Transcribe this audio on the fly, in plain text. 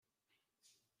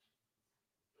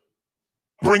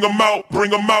bring them out, bring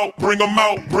them out, bring them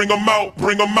out, bring them out,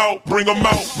 bring them out, bring them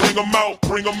out, bring them out,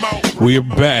 bring them out. We're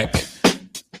back.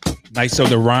 Knights of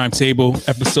the Rhyme Table,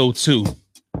 episode 2.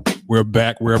 We're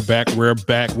back.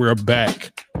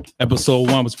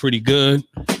 Episode 1 was pretty good.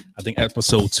 I think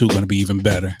episode 2 going to be even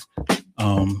better.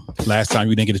 Last time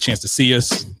you didn't get a chance to see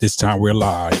us. This time we're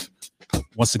live.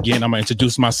 Once again, I'm going to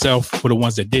introduce myself for the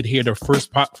ones that did hear the first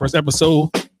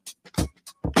episode.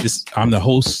 I'm the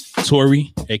host,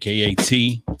 Tori, aka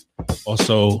T,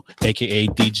 also aka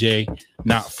DJ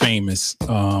Not Famous.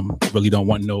 Really don't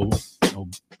want no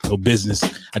business.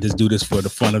 I just do this for the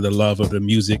fun of the love of the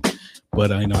music.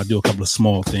 But I do a couple of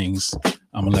small things.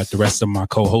 I'm gonna let the rest of my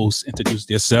co-hosts introduce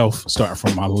themselves, starting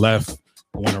from my left,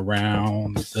 going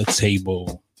around the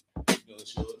table.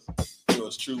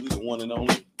 Yours truly, the one and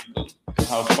only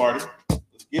house party.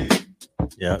 Let's get it.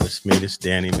 Yeah, it's me. This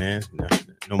Danny, man.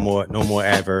 No more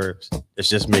adverbs. It's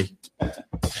just me.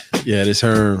 Yeah, this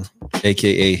Herm,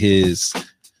 aka his.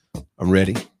 I'm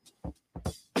ready.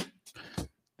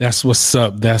 That's what's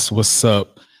up.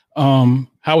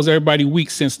 How was everybody week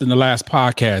since the last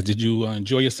podcast? Did you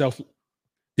enjoy yourself?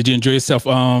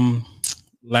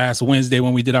 Last Wednesday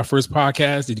when we did our first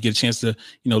podcast? Did you get a chance to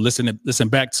listen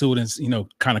back to it and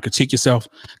kind of critique yourself?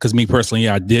 Because me personally,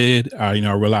 I did. I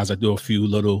realized I do a few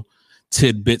little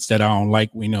tidbits that I don't like.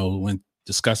 When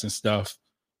discussing stuff,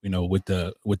 with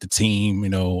the team,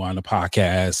 on the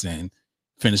podcast and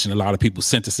finishing a lot of people's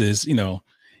sentences.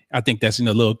 I think that's a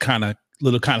little kind of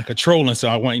controlling. So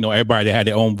I want everybody to have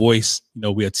their own voice.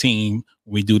 We're a team.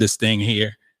 We do this thing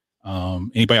here.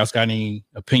 Anybody else got any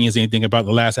opinions? Anything about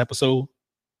the last episode?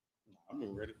 I've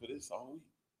been ready for this all week.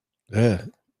 Yeah.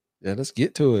 Let's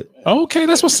get to it. Okay,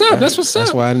 that's what's up. That's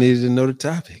why I needed to know the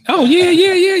topic. Oh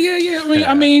yeah.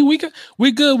 I mean, we good.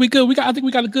 I think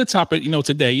we got a good topic.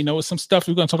 Today. With some stuff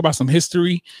we're gonna talk about some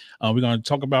history. We're gonna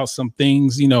talk about some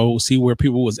things. See where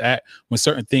people was at when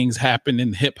certain things happened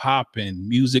in hip hop and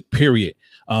music. Period.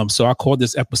 So I called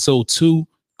this episode 2.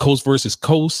 Coast versus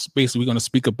Coast. Basically, we're going to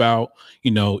speak about,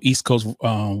 East Coast,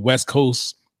 West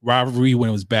Coast rivalry when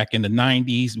it was back in the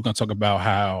 90s. We're going to talk about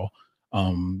how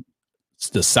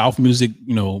the South music,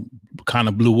 kind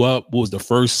of blew up. What was the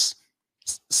first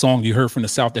song you heard from the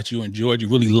South that you enjoyed, you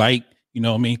really liked,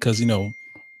 Because,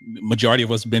 majority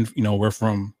of us been, we're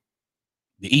from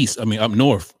the East, up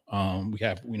north. We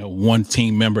have, one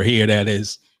team member here that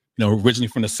is, originally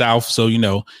from the South. So, he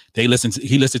listened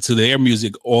to their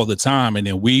music all the time. And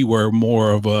then we were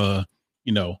more of a,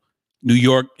 New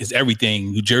York is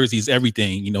everything, New Jersey is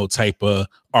everything, type of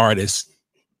artist.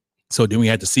 So then we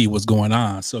had to see what's going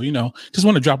on. So, just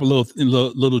want to drop a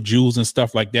little jewels and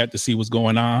stuff like that to see what's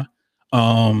going on.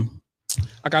 I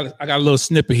got a little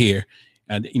snippet here.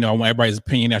 And, I want everybody's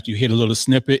opinion after you hear a little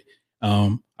snippet.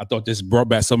 I thought this brought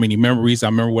back so many memories. I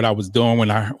remember what I was doing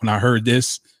when I heard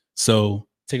this. So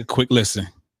take a quick listen.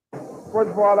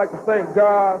 First of all, I'd like to thank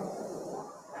God.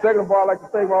 Second of all, I'd like to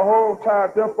thank my whole entire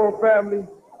Defo family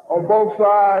on both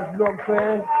sides. You know what I'm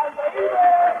saying?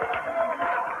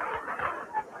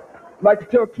 I'd like to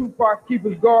tell Tupac, keep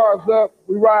his guards up.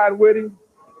 We ride with him.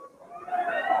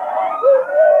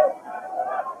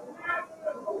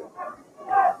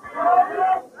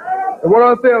 And one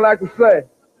other thing I'd like to say,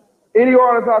 any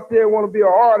artists out there want to be an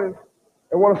artist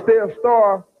and want to stay a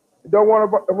star, don't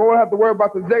want to have to worry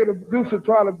about the executive producer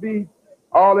trying to be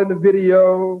all in the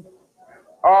video,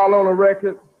 all on the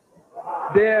record,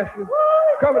 dancing.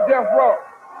 Come to Death Row.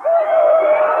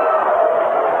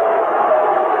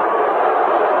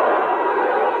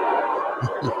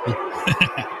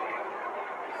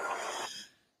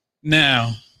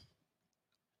 Now,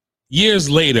 years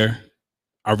later,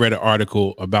 I read an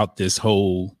article about this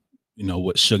whole,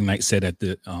 what Suge Knight said at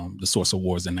the Source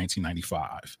Awards in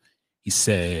 1995. He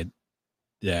said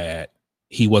that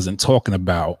he wasn't talking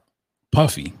about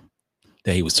Puffy,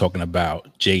 that he was talking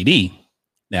about JD.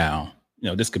 Now,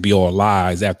 this could be all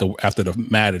lies after the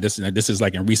matter. This is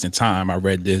like in recent time. I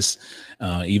read this.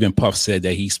 Even Puff said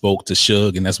that he spoke to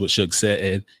Suge, and that's what Suge said,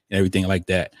 and everything like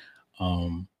that.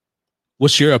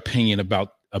 What's your opinion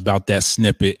about that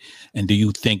snippet? And do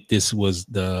you think this was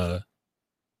the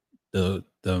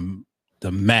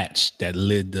match that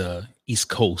led the East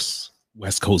Coast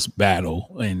West Coast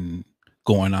battle and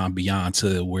going on beyond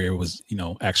to where it was,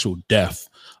 actual death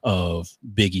of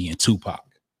Biggie and Tupac?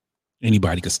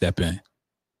 Anybody could step in.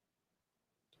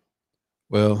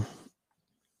 Well,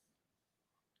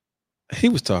 he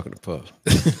was talking to Puff.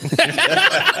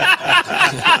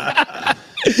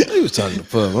 He was talking to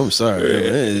Puff. I'm sorry.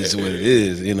 That is what it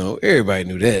is. Everybody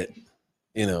knew that.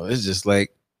 It's just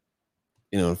like,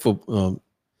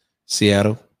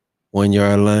 Seattle, 1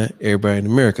 yard line. Everybody in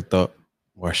America thought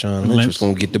Marshawn Lynch was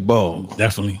gonna get the ball,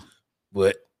 Definitely.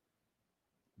 but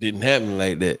didn't happen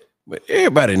like that. But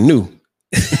everybody knew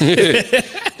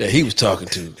that he was talking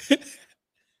to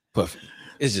Puffy.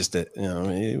 It's just that, you know, I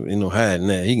mean, ain't no hiding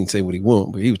that. He can say what he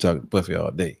want, but he was talking to Puffy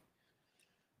all day.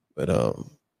 But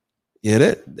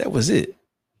yeah, that was it.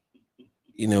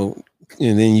 You know,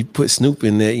 and then you put Snoop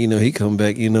in there, you know, he come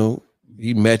back, you know,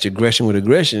 he match aggression with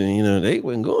aggression, and you know, they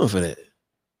wasn't going for that.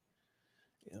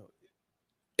 You know,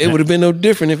 it would have been no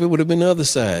different if it would have been the other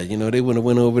side. You know, they would have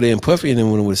went over there and Puffy and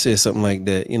then would have said something like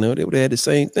that. You know, they would have had the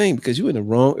same thing because you in the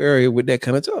wrong area with that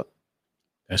kind of talk.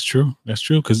 That's true. That's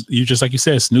true. Because you just like you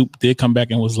said, Snoop did come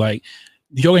back and was like,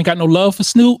 "Yo ain't got no love for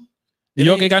Snoop.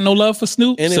 Yo ain't got no love for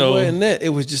Snoop." And so, it wasn't that. It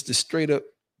was just a straight up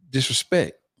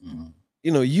disrespect.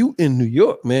 You know, you in New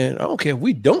York, man. I don't care if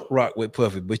we don't rock with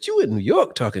Puffy, but you in New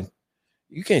York talking.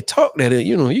 You can't talk that.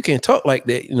 You know, you can't talk like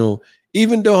that. You know,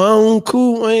 even though I don't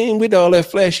cool, I ain't with all that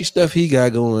flashy stuff he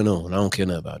got going on. I don't care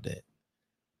nothing about that.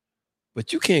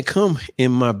 But you can't come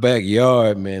in my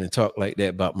backyard, man, and talk like that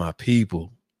about my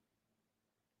people.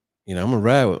 You know, I'm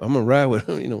gonna ride with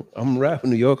you know, I'm gonna ride with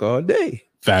New York all day.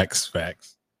 facts.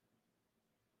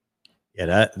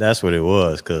 Yeah, that's what it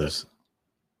was. Because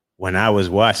when I was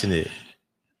watching it,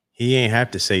 he ain't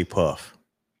have to say Puff.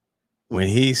 When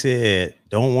he said,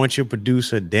 "Don't want your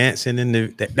producer dancing in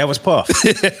the," that was Puff.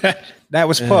 That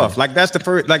was Puff. Like that's the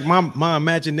first. Like my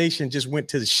imagination just went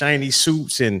to the shiny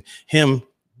suits and him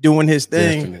doing his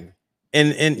thing,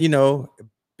 Definitely. and you know,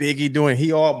 Biggie doing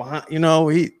he all behind. You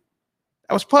know, that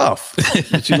was Puff.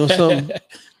 But you know something?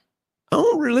 I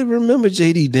don't really remember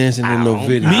JD dancing in no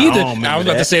video. Me either. don't remember I was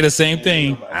about to that. say the same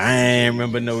thing. I ain't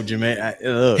remember no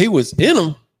Jermaine. He was in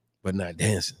them, but not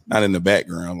dancing. Not in the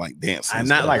background, like dancing. and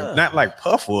not stuff. like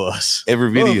Puff was. every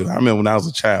video. I remember when I was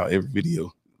a child, every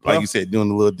video. Like you said, doing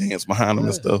the little dance behind them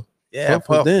and stuff. Yeah, Puff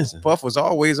was dancing. Puff was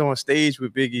always on stage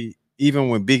with Biggie, even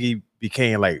when Biggie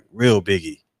became like real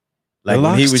Biggie. Like The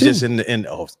when he Lox, was too. just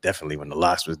definitely when the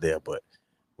Lox was there. But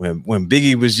when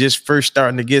Biggie was just first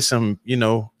starting to get some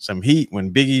heat,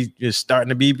 when Biggie just starting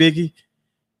to be Biggie,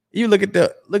 you look at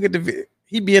the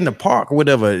he'd be in the park or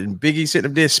whatever, and Biggie sitting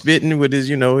up there spitting with his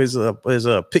his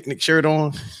picnic shirt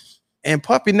on, and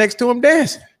Puffy next to him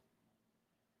dancing.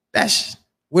 That's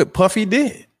what Puffy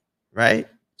did, right?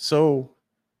 So,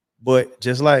 but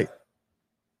just like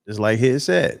his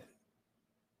said,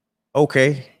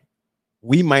 okay,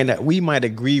 we might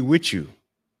agree with you,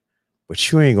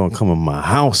 but you ain't gonna come in my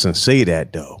house and say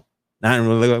that though. Not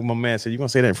really like my man said, you gonna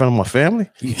say that in front of my family,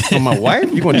 or my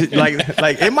wife? You gonna like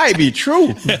it might be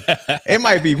true, it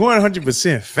might be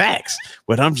 100% facts,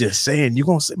 but I'm just saying, you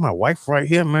gonna say my wife right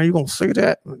here, man? You gonna say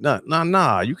that?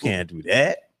 Nah, you can't do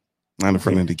that. Not in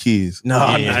front of the kids. No,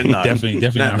 Definitely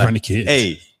not in front of kids.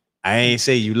 Hey, I ain't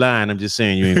say you lying. I'm just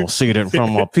saying you ain't gonna say that in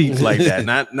front of my peeps like that.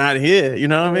 Not here. You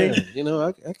know what I mean? Yeah, you know,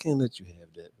 I can't let you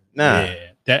have that. Nah. Yeah,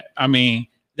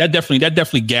 that definitely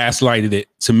gaslighted it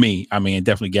to me. I mean, it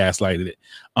definitely gaslighted it.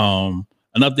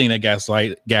 Another thing that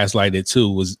gaslighted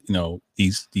too was, you know,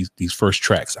 these first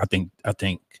tracks. I think I'll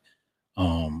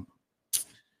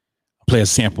play a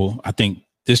sample. I think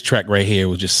this track right here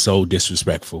was just so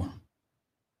disrespectful.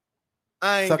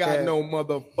 I ain't got no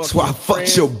motherfucker. So I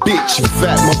fucked your bitch, you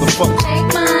fat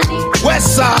motherfucker.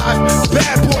 West side,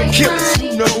 bad boy killers.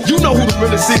 You know who the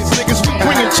realest is, niggas. We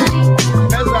bring it to.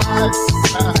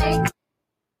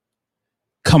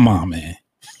 Come on, man.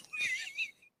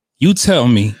 You tell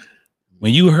me,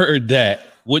 when you heard that,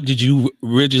 what did you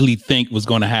originally think was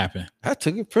going to happen? I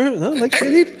took it personal. I was like,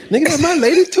 nigga, that's my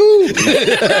lady too.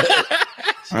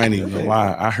 I ain't even gonna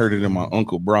lie. I heard it in my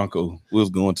Uncle Bronco. We was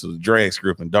going to the drag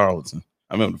strip in Darlington.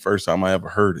 I remember the first time I ever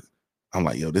heard it. I'm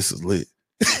like, yo, this is lit.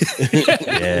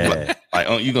 Yeah.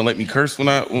 like, you gonna let me curse when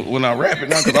I rap it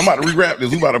now? Because I'm about to re-rap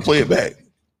this. We about to play it back.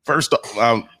 First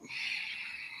off,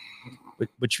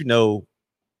 but you know,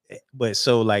 but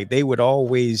so like they would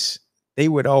always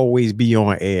be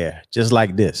on air just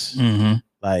like this. Mm-hmm.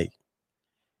 Like,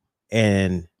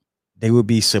 and they would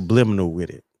be subliminal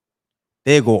with it.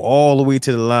 They'd go all the way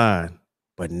to the line,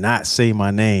 but not say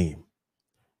my name.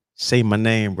 Say my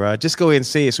name, bro. Just go ahead and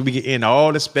say it so we can end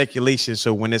all the speculation.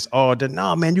 So when it's all done,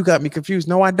 no, man, you got me confused.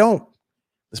 No, I don't.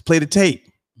 Let's play the tape,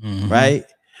 right?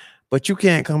 But you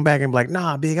can't come back and be like,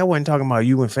 nah, big, I wasn't talking about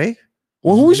you and Faith.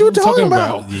 Well, who was you talking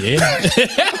about? Yeah.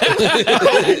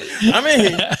 I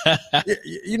mean,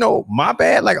 you know, my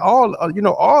bad. Like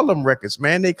all them records,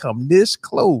 man, they come this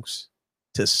close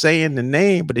to saying the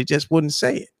name, but they just wouldn't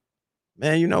say it.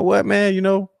 Man, you know what, man? You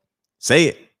know, say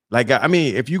it. Like, I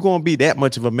mean, if you're gonna be that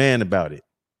much of a man about it,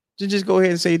 just go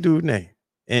ahead and say dude's name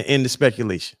and end the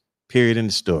speculation. Period in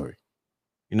the story.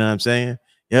 You know what I'm saying?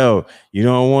 Yo, you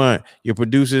don't want your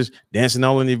producers dancing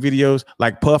all in your videos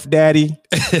like Puff Daddy.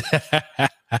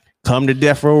 Come to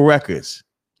Death Row Records,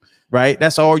 right?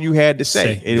 That's all you had to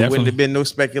say. It wouldn't have been no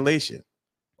speculation.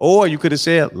 Or you could have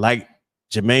said like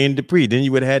Jermaine Dupri. Then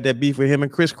you would have had that beef with him and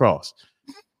Criss Cross.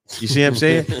 You see what I'm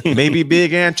saying? Maybe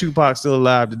Big and Tupac still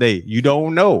alive today. You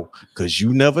don't know because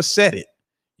you never said it.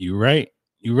 You're right.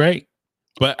 You're right.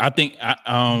 But I think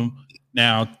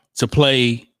now to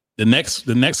play the next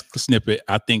snippet,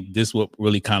 I think this will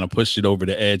really kind of push it over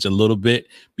the edge a little bit,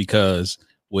 because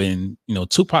when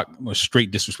Tupac was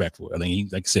straight disrespectful. I think he,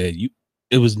 like I said,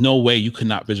 it was no way you could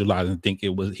not visualize and think he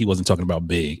wasn't talking about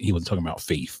Big. He wasn't talking about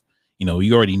Faith.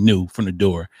 You already knew from the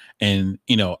door. And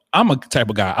I'm a type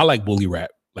of guy, I like bully rap.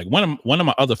 Like one of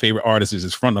my other favorite artists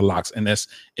is From the Locks, and it's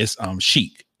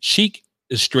Sheik. Sheik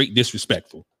is straight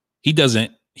disrespectful. He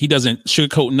doesn't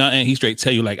sugarcoat nothing. He straight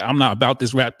tell you, like, I'm not about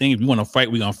this rap thing. If you want to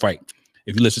fight, we're gonna fight.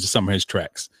 If you listen to some of his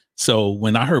tracks. So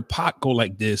when I heard Pac go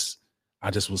like this,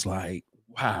 I just was like,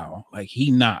 wow, like he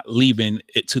not leaving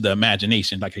it to the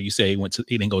imagination. Like you say,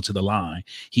 he didn't go to the line.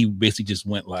 He basically just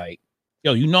went like,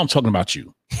 yo, I'm talking about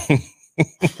you.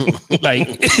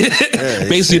 Like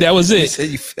basically that was it. Say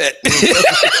you fat.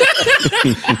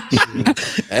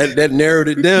 that narrowed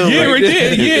it down. Yeah, right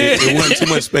there. Yeah, it wasn't too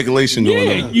much speculation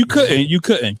going on. You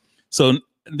couldn't. So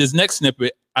this next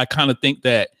snippet, I kind of think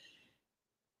that,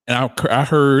 and I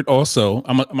heard also.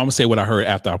 I'm gonna say what I heard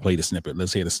after I play the snippet.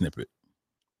 Let's hear the snippet.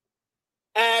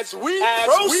 As we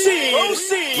proceed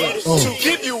to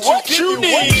give you what you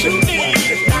need.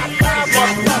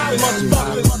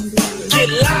 Get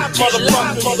live,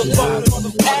 motherfucker.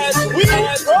 As we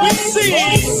proceed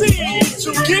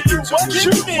to give you what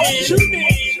you need.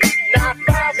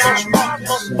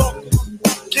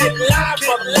 Get live,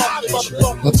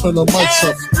 motherfucker. Now turn the mics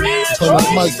up. Turn that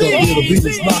mic up. Yeah, the beat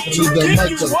is knocking. Leave that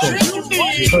mic up there.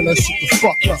 Turn that shit the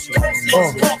fuck up.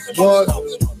 What?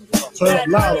 Turn it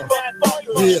louder.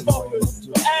 Yeah.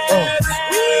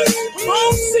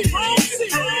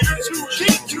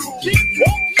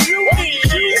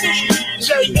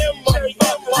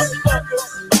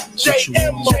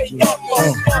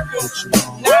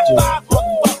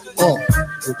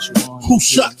 Who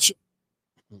shot you?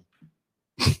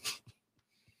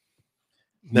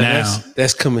 Now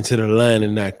that's coming to the line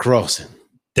and not crossing.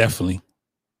 Definitely.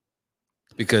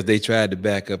 Because they tried to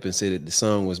back up and say that the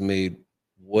song was made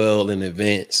well in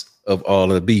advance of all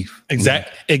of the beef.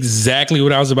 Exactly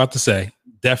what I was about to say.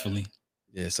 Definitely.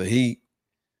 Yeah, so he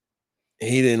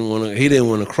didn't want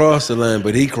to cross the line,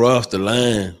 but he crossed the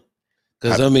line.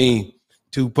 Because I mean,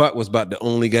 Tupac was about the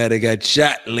only guy that got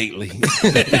shot lately.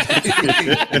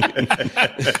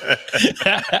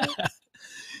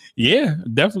 Yeah,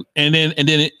 definitely. And then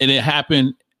it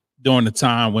happened during the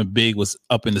time when Big was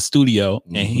up in the studio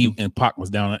and Pac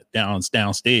was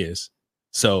downstairs.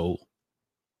 So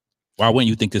why wouldn't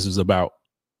you think this was about?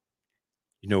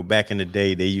 Back in the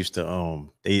day, they used to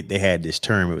they had this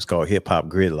term. It was called hip hop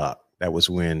gridlock. That was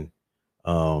when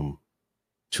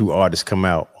two artists come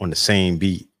out on the same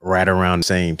beat right around the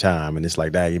same time, and it's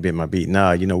like, that you bit my beat.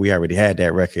 Nah, we already had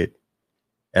that record.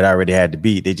 That already had the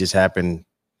beat. They just happened,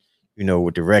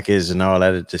 with the records and all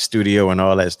that at the studio and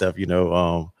all that stuff. They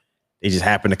just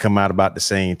happened to come out about the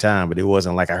same time, but it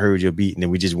wasn't like I heard your beat and then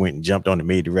we just went and jumped on and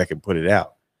made the record and put it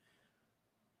out.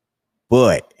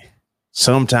 But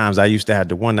sometimes I used to have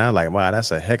to wonder, like, wow,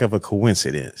 that's a heck of a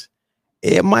coincidence.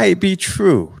 It might be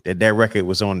true that record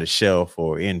was on the shelf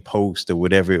or in post or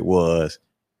whatever it was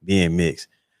being mixed.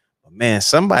 But man,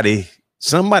 somebody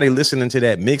listening to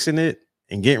that, mixing it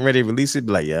and getting ready to release it,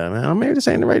 be like, yeah, man, maybe this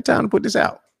ain't the right time to put this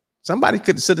out. Somebody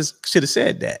should have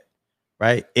said that,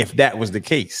 right? If that was the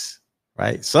case,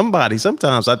 right?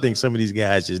 Sometimes I think some of these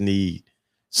guys just need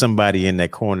somebody in that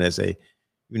corner that say,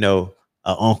 an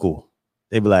uncle.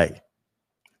 They be like,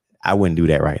 I wouldn't do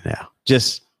that right now.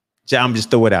 I'm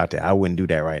just throw it out there. I wouldn't do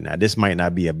that right now. This might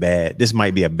be a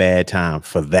bad time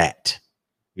for that.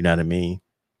 You know what I mean?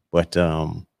 But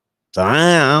so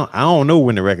I don't know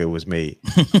when the record was made.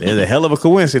 There's a hell of a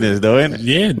coincidence, though, isn't it?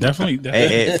 Yeah, definitely.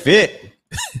 It fit.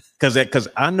 Because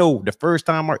I know the first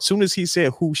time, as soon as he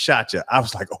said, who shot you? I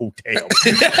was like, oh, damn.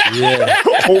 Yeah.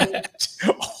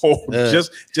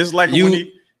 Just like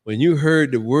when you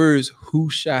heard the words, who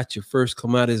shot you, first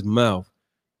come out of his mouth,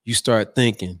 you start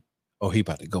thinking, oh, he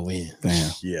about to go in.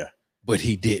 Damn. Yeah. But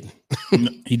he didn't.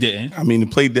 He didn't. I mean, to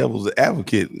play devil's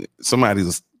advocate,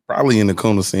 somebody's probably in the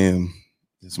corner saying,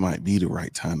 this might be the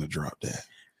right time to drop that.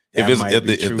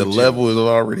 If the level is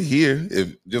already here,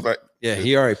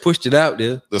 he already pushed it out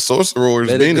there. The sorcerer's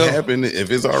been happening.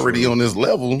 If it's already on this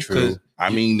level,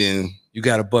 I mean, then you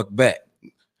got to buck back.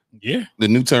 Yeah. The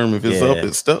new term, if it's up,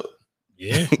 it's stuck.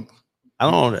 Yeah. I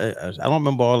don't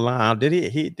remember all the lines. Did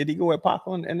he go at Pac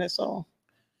in that song?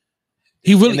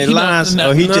 He really the lines.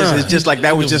 It's just like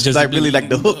that was just like really like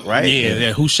the hook, right?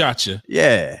 Yeah. Who shot you?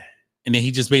 Yeah. And then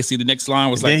he just basically the next line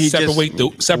was And like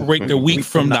then separate the weak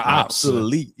from the ops.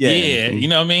 Elite. Yeah. You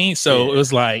know what I mean? So it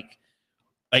was like,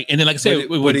 and then like I said,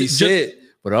 what he said,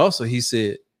 but also he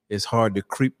said it's hard to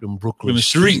creep them Brooklyn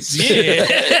streets. Yeah.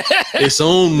 It's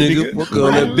on, nigga. What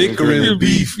all that bickering and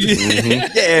beef?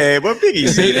 Yeah, but Biggie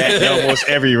say that in almost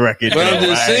every record. But I'm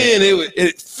just saying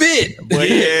it fit. But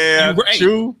yeah, right.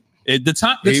 True. At the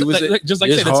time, He was just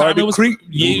like I it's said, the hard timing to was creep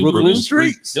Brooklyn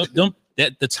streets.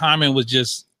 The timing was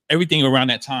just everything around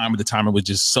that time. The timing was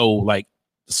just so like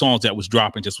the songs that was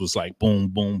dropping just was like boom,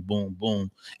 boom, boom,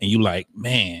 boom, and you like,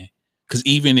 man, because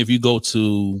even if you go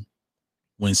to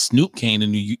when Snoop came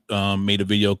to made a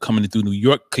video coming through New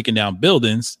York, kicking down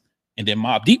buildings, and then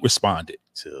Mobb Deep responded.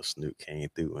 Till Snoop came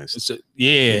through and so,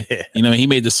 yeah, you know, he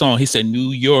made the song. He said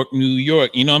New York, New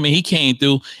York. You know what I mean? He came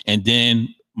through, and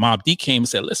then Mobb Deep came and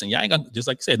said, "Listen, y'all ain't gonna, just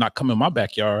like you said, not come in my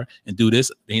backyard and do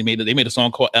this." They made a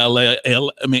song called LA.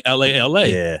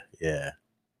 Yeah.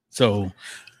 So,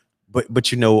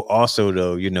 but you know, also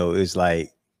though, you know, it's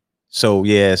like, so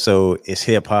it's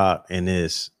hip hop and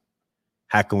it's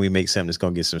how can we make something that's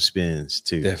gonna get some spins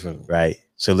too? Definitely. Right.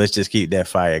 So let's just keep that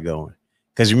fire going.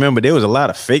 Because remember, there was a lot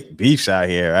of fake beefs out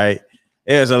here, right?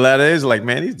 There's a lot of it's like,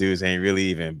 man, these dudes ain't really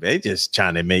even, they just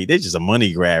trying to make, they just a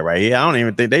money grab right here. I don't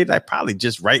even think they like probably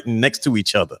just right next to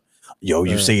each other. Yo,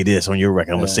 you say this on your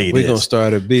record, I'm gonna say this. We're gonna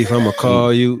start a beef. I'm gonna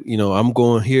call you, you know, I'm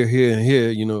going here, and here,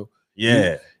 you know.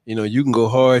 Yeah. You know, you can go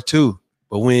hard too,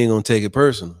 but we ain't gonna take it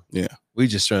personal. Yeah. We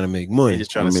just trying to make money. We're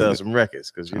just trying to sell some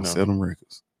records because you know sell them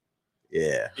records.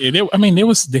 Yeah. There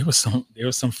was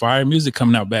some fire music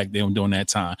coming out back then during that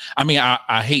time. I mean,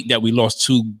 I hate that we lost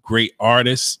two great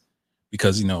artists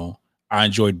because, you know, I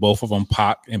enjoyed both of them,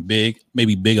 Pac and Big,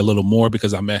 maybe Big a little more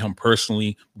because I met him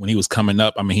personally when he was coming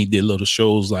up. I mean, he did little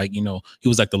shows like, you know, he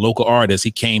was like the local artist.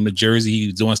 He came to Jersey, he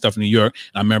was doing stuff in New York.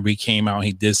 And I remember he came out and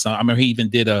he did some, I remember he even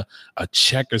did a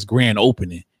Checkers grand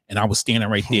opening and I was standing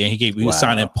right there and he was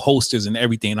signing posters and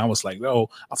everything. And I was like, yo,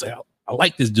 I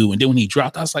like this dude. And then when he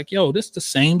dropped, I was like, yo, this is the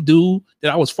same dude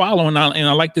that I was following and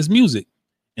I like this music.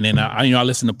 And then I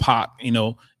listened to Pac, you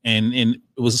know, and it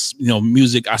was, you know,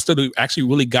 music. I still actually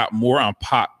really got more on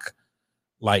Pac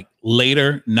like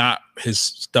later, not his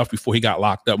stuff before he got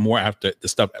locked up, more after the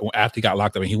stuff after he got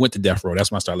locked up and he went to Death Row.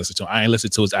 That's when I started listening to him. I ain't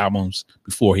listened to his albums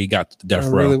before he got to Death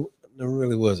Row. I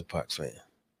really was a Pac fan.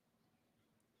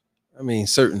 I mean,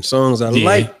 certain songs I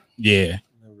like. Yeah.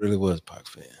 I really was a Pac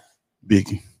fan.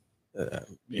 Biggie.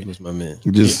 He was my man.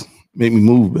 It just make me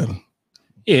move better.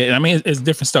 Yeah, I mean, it's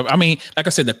different stuff. I mean, like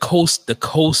I said, the coast,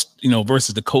 you know,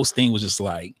 versus the coast thing was just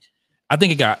like, I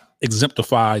think it got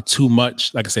exemplified too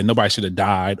much. Like I said, nobody should have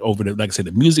died over the, like I said,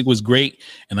 the music was great.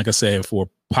 And like I said, for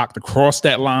Pac to cross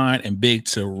that line and Big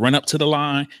to run up to the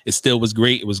line, it still was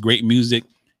great. It was great music.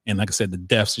 And like I said, the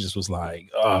deaths just was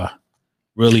like,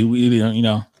 really, you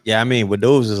know. Yeah, I mean, with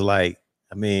those is like,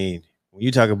 I mean, when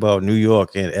you talk about New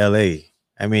York and LA,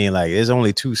 I mean, like, there's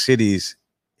only two cities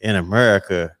in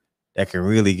America that can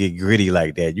really get gritty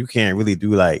like that. You can't really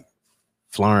do like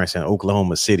Florence and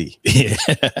Oklahoma City. Yeah.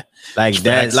 Like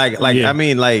that, like yeah. I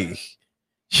mean, like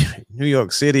New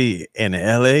York City and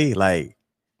LA, like,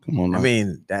 come on now. I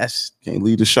mean, that's can't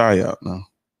leave the Shy out now.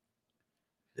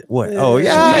 What? Oh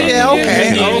yeah,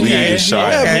 okay.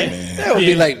 That would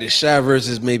be like the Shy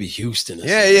versus maybe Houston. Or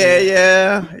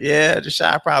Yeah. The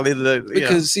Shy probably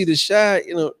because see the Shy,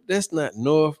 you know, that's not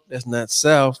north, that's not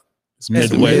south, it's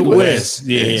Midwest.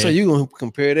 Yeah. So you gonna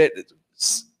compare that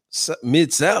to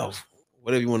mid south,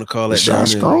 whatever you want to call that. Shy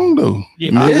strong though.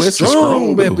 Yeah, Midwest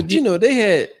strong, man. But you know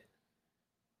they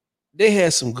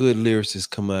had some good lyricists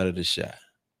come out of the Shy,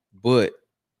 but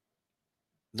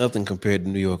nothing compared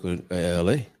to New York or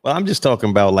LA. Well, I'm just talking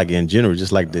about like in general,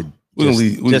 just like the we're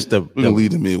gonna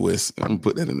leave the Midwest. I'm gonna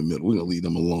put that in the middle. We're gonna leave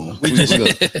them alone.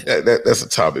 That's a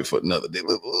topic for another day.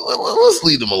 Let's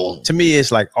leave them alone. To me,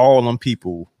 it's like all them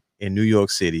people in New York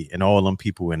City and all them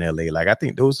people in LA. Like I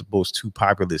think those are both two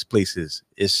populous places.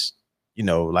 It's, you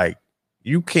know, like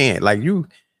you can't like you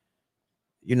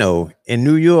know, in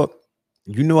New York,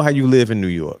 you know how you live in New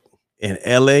York. In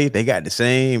LA, they got the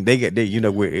same, you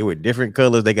know, with different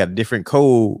colors, they got a different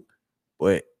code,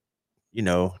 but you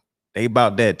know, they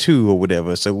about that too or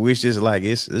whatever. So it's just like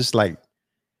it's like,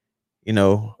 you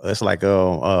know, it's like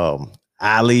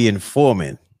Ali and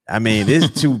Foreman. I mean,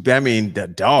 it's two, I mean, the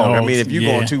dog. I mean, if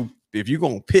you're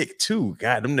gonna pick two,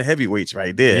 God, them the heavyweights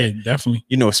right there. Yeah, definitely.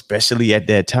 You know, especially at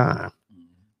that time.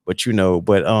 But you know,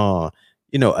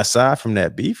 aside from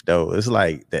that beef though, it's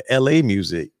like the LA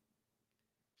music.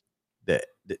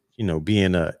 you know,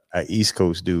 being a East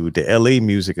Coast dude, the LA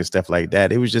music and stuff like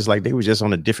that, it was just like they were just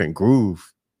on a different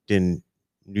groove than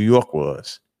New York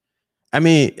was. I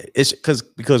mean, it's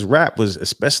because rap was,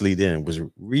 especially then, was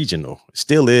regional. It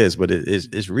still is, but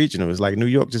it's regional. It's like New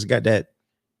York just got that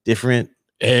different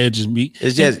edge.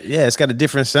 It's just, yeah, it's got a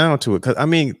different sound to it. Because I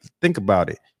mean, think about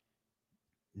it.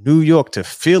 New York to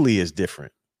Philly is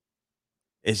different.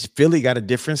 Philly got a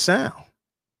different sound.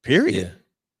 Period. Yeah.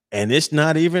 And it's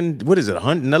not even, what is it,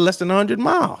 100, not less than 100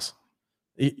 miles.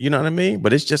 You know what I mean?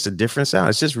 But it's just a different sound.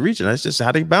 It's just regional. It's just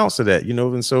how they bounce to that, you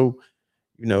know? And so,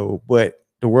 you know, but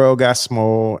the world got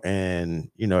small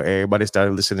and, you know, everybody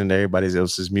started listening to everybody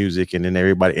else's music and then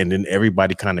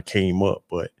everybody kind of came up.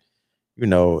 But, you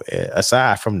know,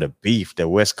 aside from the beef, the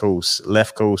West Coast,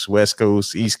 left coast, West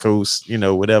Coast, East Coast, you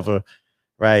know, whatever,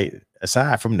 right?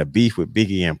 Aside from the beef with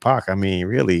Biggie and Pac, I mean,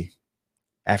 really,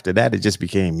 after that, it just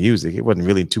became music. It wasn't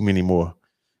really too many more,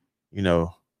 you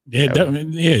know. Yeah,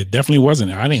 it definitely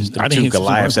wasn't. I didn't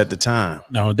Goliaths at the time.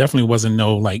 No, it definitely wasn't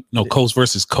no coast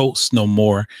versus coast no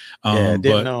more. Was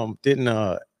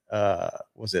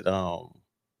it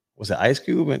Ice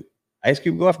Cube and Ice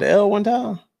Cube go after L one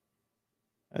time?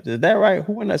 Is that right?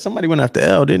 Who went? Somebody went after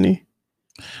L, didn't he?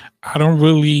 I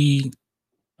really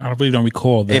don't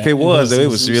recall that. If it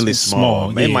was really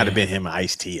small. It might have been him and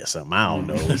Ice-T or something. I don't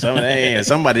know.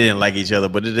 Somebody didn't like each other,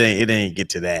 but it ain't get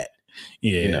to that.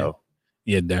 Yeah, you know.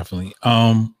 Yeah, definitely.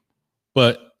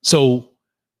 But so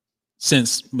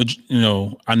since, you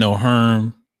know, I know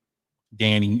Herm,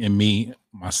 Danny, and me,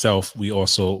 myself, we all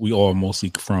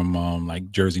mostly from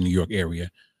like Jersey, New York area.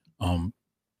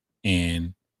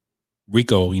 And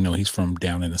Rico, you know, he's from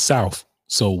down in the South.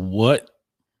 So what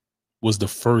was the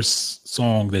first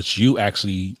song that you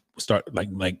actually start like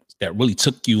that really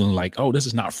took you and like, oh, this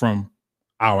is not from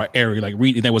our area, like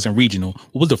that wasn't regional?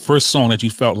 What was the first song that you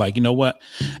felt like, you know what,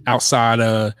 outside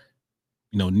of,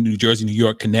 you know, New Jersey, New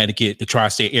York, Connecticut, the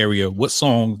tri-state area, what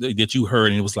song that you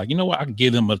heard and it was like, you know what, I could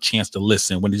give them a chance to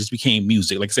listen when it just became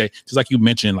music? Like I said, just like you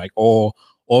mentioned, like all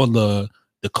the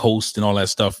coast and all that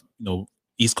stuff, you know,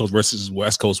 East Coast versus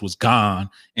West Coast was gone.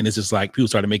 And it's just like people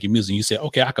started making music and you said,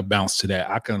 okay, I could bounce to that.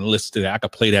 I can listen to that. I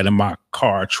could play that in my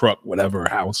car, truck, whatever,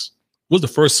 house. What was the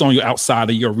first song you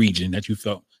outside of your region that you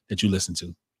felt that you listened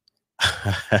to?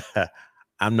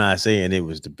 I'm not saying it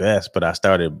was the best, but I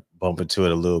started bumping to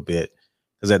it a little bit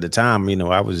because at the time, you know,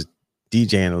 I was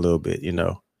DJing a little bit, you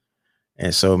know,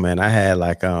 and so man, I had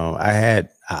I had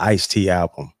an Ice-T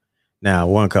album. Now,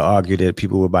 one could argue that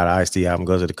people would buy the Ice-T album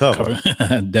because of the cover.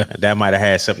 That might have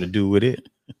had something to do with it.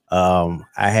 I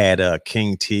had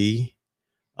King T.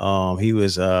 He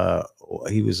was from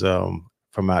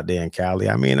out there in Cali.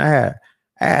 I mean, I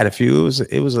had a few.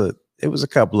 It was a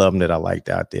couple of them that I liked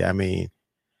out there. I mean,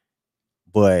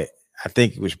 but I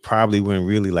think it was probably when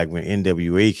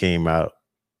NWA came out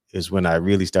is when I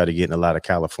really started getting a lot of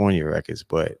California records.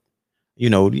 But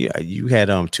you know, you had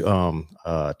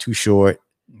Too Short.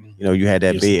 You know, you had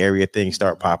that Bay Area thing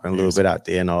start popping a little bit out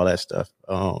there and all that stuff.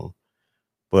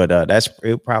 But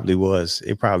it probably was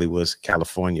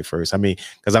California first. I mean,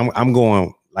 because I'm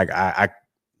going like I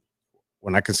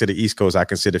when I consider East Coast, I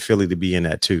consider Philly to be in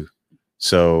that too.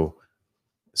 So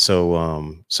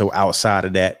outside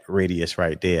of that radius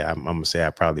right there, I'm gonna say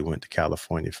I probably went to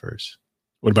California first.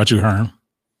 What about you, Herm?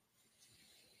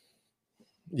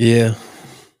 Yeah,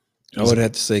 I would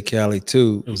have to say Cali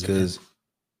too, because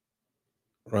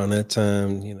around that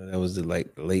time, you know, that was the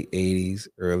late 80s,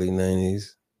 early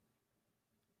 90s.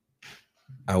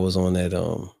 I was on that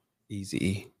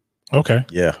Eazy-E. Okay.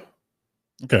 Yeah.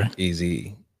 Okay.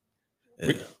 Eazy-E.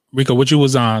 Yeah. Rico, what you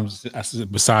was on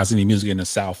besides any music in the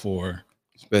South or?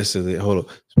 Especially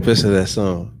that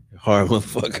song, Hard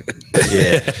Motherfucker.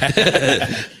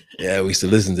 Yeah. Yeah, we used to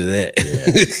listen to that.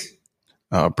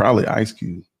 Yeah. Probably Ice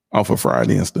Cube off of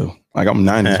Friday and stuff. Like I'm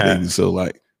 90s baby, so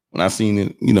like when I seen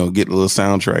it, you know, get a little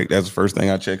soundtrack, that's the first thing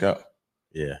I check out.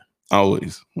 Yeah.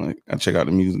 Always. Like I check out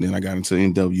the music, then I got into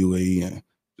NWA and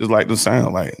just like the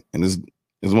sound, like, and it's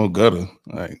more gutter.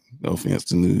 Like, no offense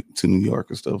to New York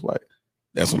and stuff. Like,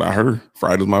 that's what I heard.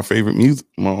 Friday was my favorite music,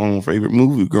 my own favorite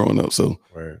movie growing up. So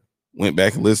went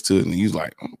back and listened to it, and he was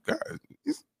like, "Oh God,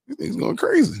 this thing's going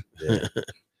crazy." Yeah.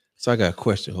 So I got a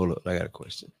question. Hold up, I got a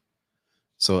question.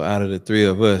 So out of the three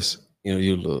of us, you know,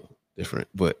 you're a little different,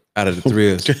 but out of the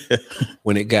three of us,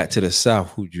 when it got to the South,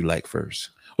 who'd you like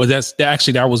first? Well,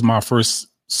 that was my first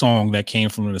song that came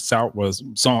from the South. Was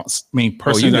songs. I mean,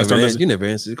 personally, you never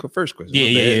answered the first question.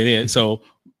 Yeah. So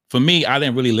for me, I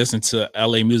didn't really listen to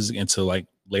LA music until like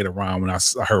later on when I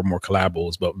heard more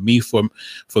collabos. But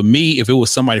for me, if it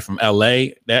was somebody from LA,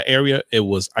 that area, it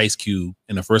was Ice Cube.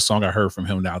 And the first song I heard from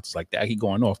him, now it's like that, he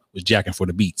going off, was Jacking for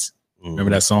the Beats.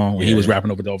 Remember that song when he was rapping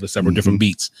over the several different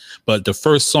beats? But the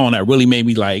first song that really made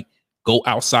me like go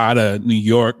outside of New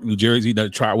York, New Jersey, to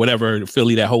try whatever,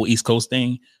 Philly, that whole East Coast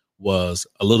thing, was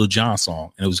a Little John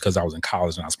song. And it was because I was in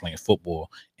college and I was playing football,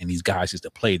 and these guys used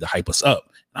to play to hype us up.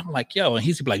 And I'm like, yo, and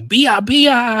he's like,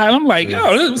 B.I.B.I. And I'm like,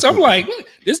 yo, I'm like,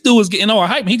 this dude was getting all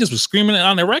hype. And he just was screaming it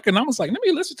on the record. And I was like, let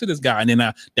me listen to this guy. And then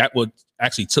that would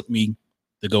actually took me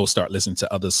to go start listening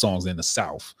to other songs in the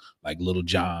South, like Little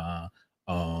John.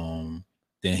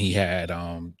 Then he had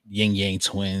Ying Yang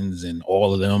Twins and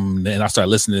all of them. Then I started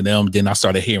listening to them. Then I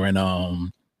started hearing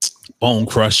Bone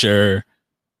Crusher,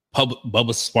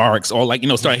 Bubba Sparks, all like,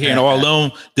 started hearing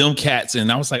all them cats. And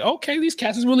I was like, okay, these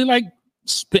cats is really like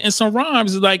spitting some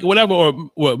rhymes, like whatever,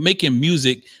 or making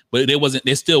music, but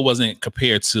it still wasn't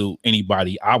compared to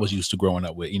anybody I was used to growing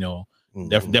up with,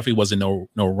 Definitely wasn't no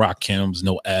Rakims,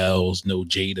 no L's, no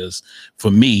Jadas for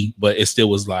me, but it still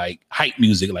was like hype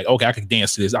music. Like, okay, I can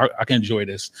dance to this. I can enjoy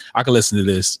this. I can listen to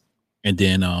this. And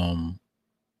then I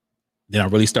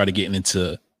really started getting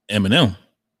into Eminem,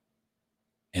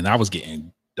 and I was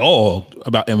getting dogged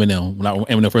about Eminem when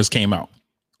Eminem first came out.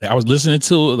 Like, I was listening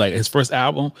to like his first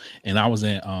album, and I was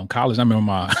in college. I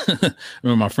remember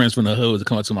my friends from the hood to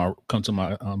come to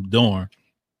my dorm.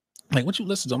 Like, what you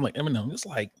listen to? I'm like, Eminem. It's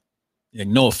like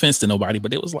no offense to nobody,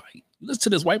 but it was like, listen to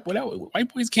this white boy.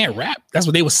 White boys can't rap. That's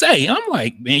what they would say. And I'm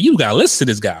like, man, you gotta listen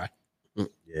to this guy.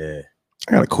 Yeah.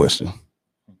 I got a question.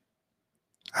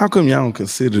 How come y'all don't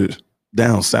consider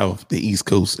down south the East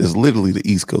Coast is literally the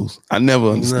East Coast? I never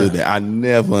understood that. I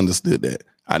never understood that.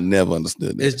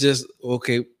 It's just,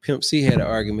 okay, Pimp C had an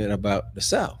argument about the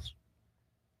South.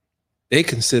 They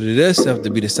consider themselves to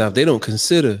be the South. They don't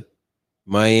consider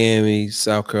Miami,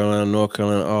 South Carolina, North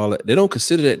Carolina, all that. They don't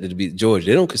consider that to be Georgia.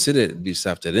 They don't consider it to be the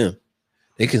South to them.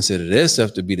 They consider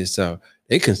themselves to be the South.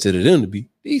 They consider them to be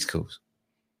the East Coast.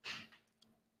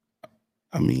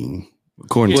 I mean,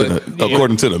 according to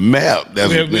the map,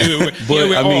 that's if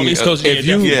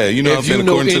you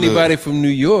know anybody from New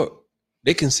York,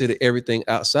 they consider everything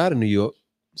outside of New York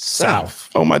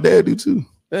South. Oh, my dad do too.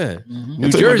 Yeah,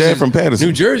 New Jersey from Patterson.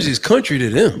 New Jersey's country to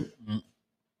them.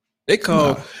 They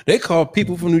call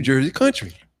people from New Jersey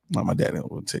country. No, my dad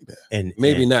wouldn't take that. And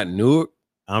maybe not Newark.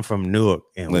 I'm from Newark,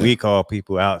 and we call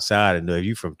people outside of Newark. If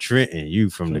you from Trenton, you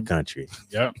from the country.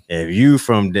 Yeah. If you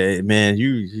from there, man,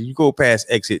 you go past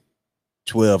exit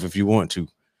 12 if you want to.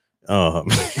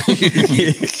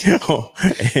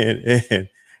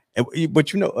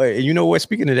 But you know what?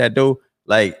 Speaking of that though,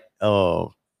 like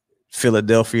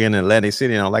Philadelphia and Atlantic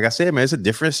City, like I said, man, it's a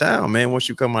different sound, man. Once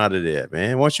you come out of there,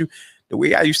 man, the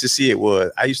way I used to see it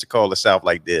was, I used to call the South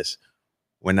like this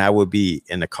when I would be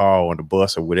in the car or on the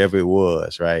bus or whatever it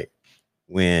was, right?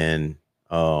 When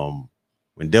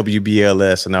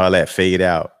WBLS and all that fade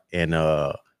out, and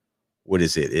what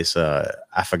is it? It's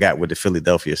I forgot what the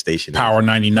Philadelphia station Power is.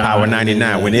 99. Power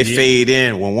 99. When it fade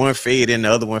in, when one fade in,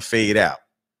 the other one fade out,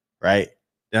 right?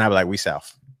 Then I'd be like, we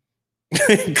South.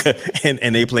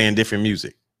 and they playing different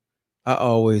music. I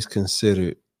always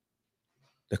considered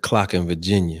the clock in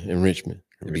Virginia and Richmond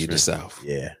to be the South.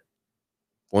 Yeah.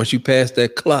 Once you pass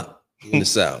that clock in the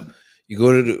South, you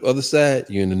go to the other side,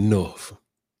 you're in the North.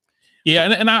 Yeah,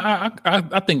 and I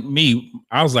think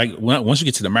I was like, once you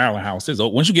get to the Maryland houses,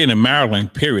 once you get in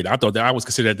Maryland, period, I thought that I was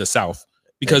considered the South,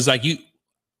 because like you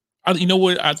know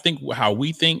what I think, how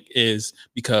we think is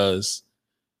because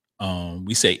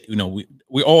we say,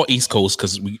 we're all East Coast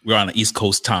because we're on the East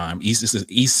Coast time. It's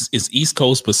East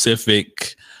Coast,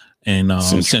 Pacific, and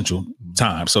Central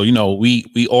time. So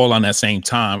we all on that same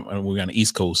time, and we're on the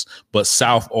East Coast. But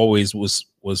South always was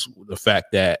the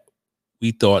fact that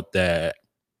we thought that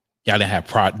y'all didn't have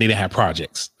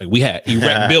projects. Like we had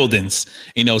erect buildings,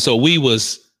 so we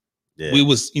was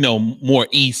more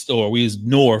east, or we was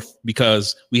north,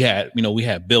 because we had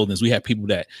buildings, we had people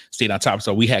that stayed on top.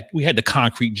 So we had the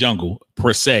concrete jungle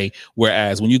per se.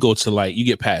 Whereas when you go to you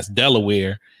get past Delaware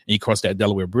and you cross that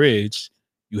Delaware Bridge,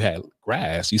 you had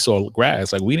grass. You saw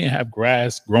grass. Like we didn't have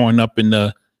grass growing up in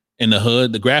the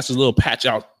hood. The grass was a little patch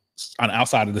out on the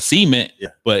outside of the cement,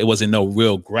 but it wasn't no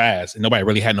real grass, and nobody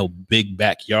really had no big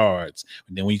backyards.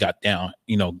 And then when you got down,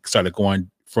 started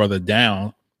going further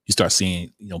down, you start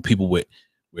seeing, people with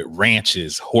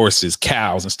ranches, horses,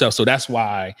 cows, and stuff. So that's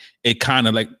why it kind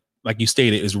of like you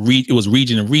stated, it was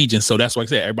region and region. So that's why I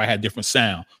said everybody had different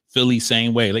sound. Philly,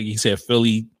 same way. Like you said,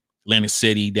 Philly, Atlantic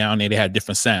City, down there, they had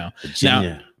different sound.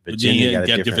 Virginia got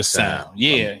a different different sound.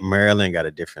 Yeah. Maryland got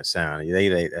a different sound.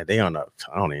 They on a,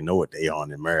 I don't even know what they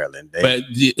on in Maryland. But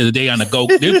they on the go.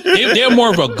 They're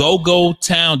more of a go-go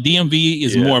town. DMV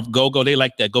is more of go-go. They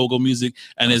like that go-go music,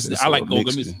 and I like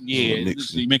go-go music. Yeah,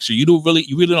 make sure you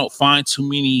really don't find too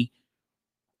many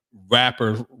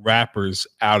rappers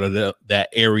out of that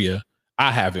area.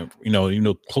 I haven't,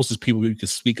 closest people we could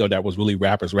speak of that was really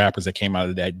rappers that came out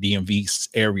of that DMV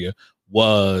area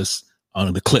was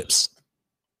the Clips.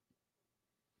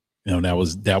 That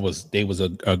was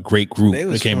a great group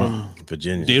that came out.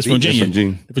 Virginia. They was from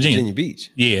Virginia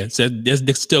Beach. Yeah, so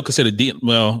they're still considered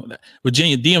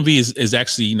Virginia. DMV is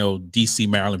actually DC,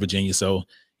 Maryland, Virginia. So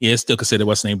yeah, it's still considered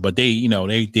what's name. But they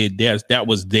did that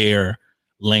was their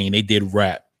lane. They did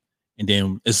rap, and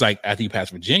then it's like after you pass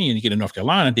Virginia and you get to North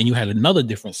Carolina, then you had another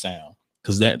different sound.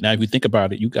 Because now if you think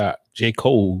about it, you got J.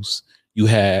 Cole's,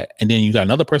 and then you got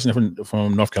another person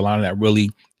from North Carolina that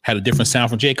really had a different sound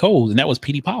from J. Cole's, and that was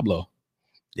P.D. Pablo.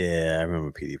 Yeah, I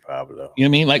remember P.D. Pablo. You know what I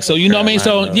mean? Like, so what I mean?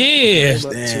 So yeah.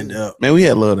 Stand up. Man, we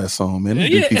had love that song, man.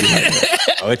 Yeah.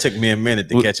 It took me a minute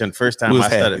to catch on. First time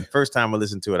I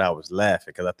listened to it, I was laughing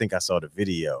because I think I saw the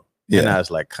video. Yeah. And I was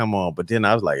like, come on. But then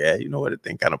I was like, yeah, you know what? The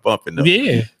thing kind of bumping up.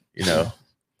 Yeah.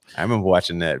 I remember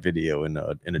watching that video in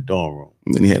the dorm room.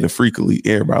 And then he had the Freakily.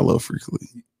 Everybody loved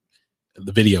Freakily.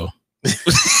 The video.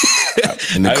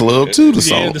 In the club too.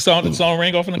 The song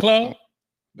rang off in the club.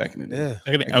 Back in the day.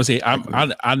 I would say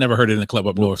I never heard it in the club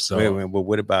up north. So wait, but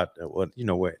what about what? You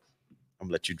know what? I'm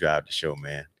gonna let you drive the show,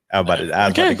 man. I was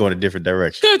about to go in a different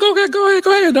direction. Go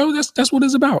ahead, though. That's what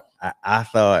it's about. I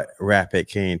thought rap had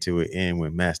came to an end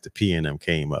when Master P and them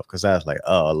came up because I was like,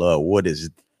 oh Lord, what is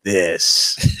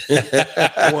this? Wow.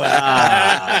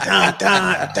 Dun,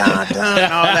 dun, dun,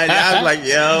 dun, all that. I was like,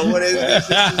 yo, what is this?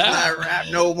 This is not rap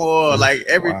no more. Like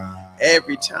every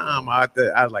time I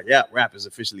was like, yeah, rap is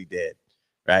officially dead.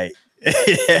 Right.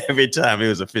 Every time it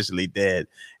was officially dead.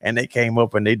 And they came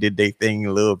up and they did their thing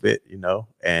a little bit,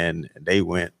 and they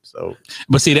went. So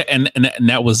but see that and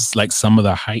that was like some of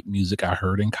the hype music I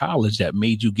heard in college that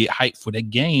made you get hyped for that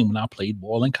game when I played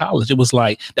ball in college. It was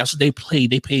like that's what they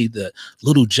played. They played the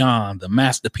Little John, the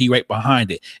Master P right behind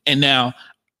it. And now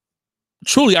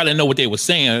truly, I didn't know what they were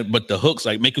saying, but the hooks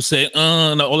like make you say,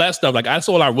 all that stuff. Like that's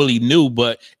all I really knew.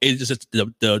 But it's just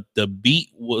the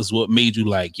beat was what made you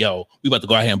like, yo, we about to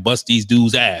go out here and bust these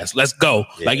dudes' ass. Let's go.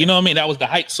 Yeah. Like, you know what I mean? That was the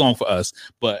hype song for us.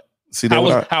 But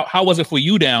how was it for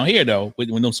you down here though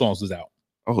when those songs was out?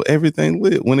 Oh, everything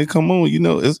lit. When it come on,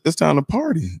 it's time to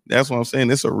party. That's what I'm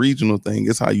saying. It's a regional thing.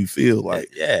 It's how you feel. Like,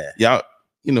 y'all,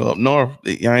 up north,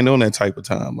 y'all ain't on that type of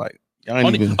time. Like.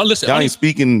 Y'all ain't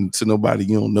speaking to nobody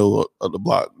you don't know of the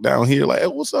block down here. Like, hey,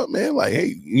 what's up, man? Like,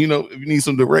 hey, if you need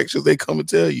some directions, they come and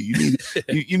tell you.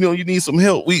 You need, you need some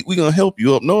help. We gonna help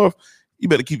you up north. You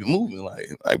better keep it moving.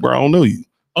 Like, bro, I don't know you.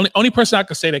 Only person I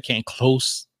could say that came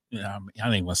close. I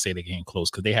don't even want to say they came close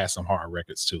because they had some hard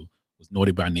records too. Was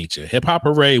Naughty by Nature. Hip Hop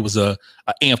Hooray was a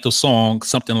anthem song,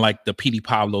 something like the P.D.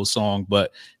 Pablo song.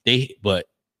 But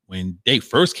when they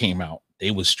first came out, they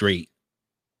was straight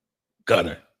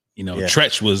gutter.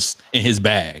 Tretch was in his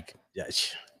bag. Yeah,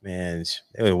 man.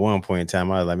 There was one point in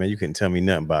time I was like, man, you couldn't tell me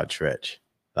nothing about Tretch.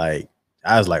 Like,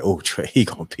 I was like, oh, Tretch, he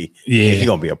gonna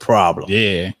be a problem.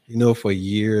 Yeah. For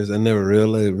years, I never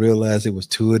realized it was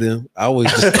two of them. I always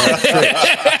just thought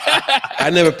Tretch. I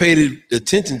never paid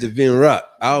attention to Vin Rock.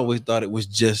 I always thought it was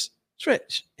just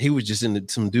Tretch. He was just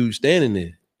some dude standing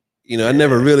there. I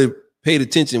never really paid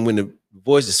attention when the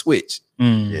voices switched.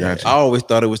 I always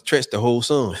thought it was Tretch the whole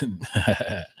song.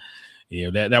 Yeah,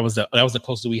 that was the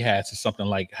closest we had to something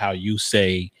like how you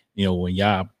say, when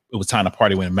it was time to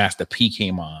party when Master P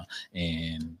came on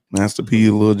and Master P,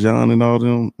 Lil Jon, and all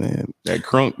them. Man, that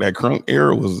crunk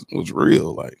era was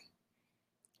real. Like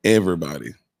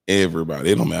everybody.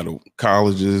 It don't matter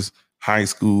colleges, high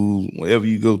school, wherever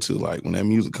you go to. Like when that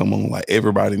music come on, like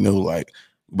everybody know like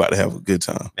about to have a good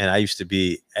time. Man, I used to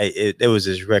be. There was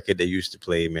this record they used to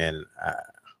play. Man,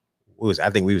 I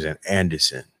think we was in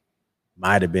Anderson.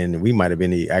 We might have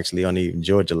been actually on the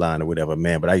Georgia line or whatever,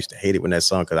 man. But I used to hate it when that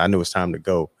song because I knew it's time to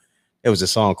go. There was a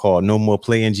song called "No More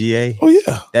Playing GA." Oh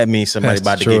yeah, that means somebody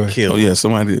about to get killed. Oh yeah,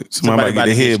 somebody about to get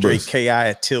their head bust. KI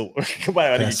at tilt. Somebody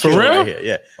about to get for killed real? right here.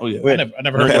 Yeah. Oh yeah. I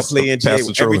never heard that. Playing GA.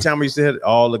 Every time we used to hit,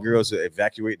 all the girls would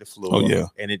evacuate the floor. Oh yeah,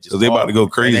 and it just they about to go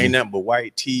crazy. Ain't nothing but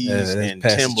white tees and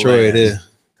Timberlands.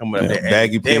 Coming up there,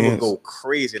 baggy pants. They would go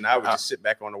crazy, and I would just sit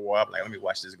back on the wall. I'm like, let me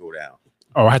watch this go down.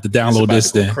 Oh, I had to download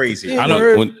this then. Crazy. I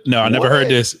never heard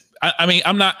this. I mean,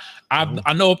 I'm not.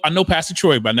 I know Pastor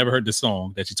Troy, but I never heard the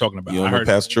song that you're talking about. You don't I know heard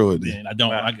Pastor Troy? Man, I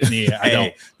don't. I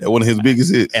don't. That one of his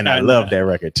biggest hits. And I love that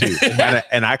record too.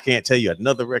 and I can't tell you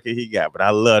another record he got, but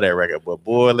I love that record. But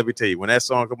boy, let me tell you, when that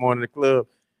song come on in the club,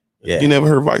 You never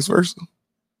heard Vice Versa?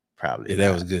 Probably. Yeah,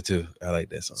 that was good too. I like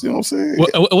that song. See what I'm saying?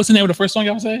 What's the name of the first song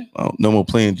y'all say? No More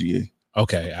Playing GA.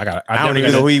 Okay, I don't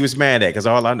even know who he was mad at because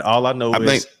all I know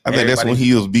is I think that's when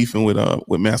he was beefing with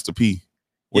Master P.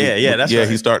 That's right. right.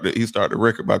 He started the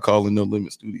record by calling No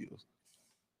Limit Studios.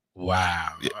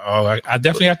 Wow. Oh, I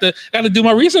definitely got to do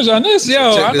my research on this. Yo,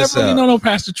 I never really know no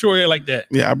Pastor Troy like that.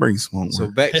 Yeah, I bring some. So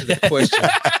back to the question.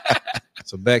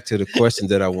 Back to the question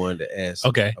that I wanted to ask.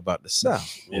 Okay. About the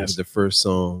South. What was the first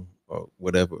song or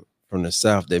whatever from the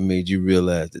South that made you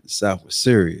realize that the South was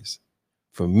serious?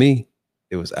 For me,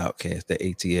 it was Outkast, the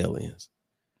ATLiens.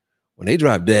 When they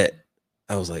dropped that,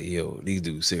 I was like, yo, these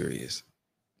dudes serious.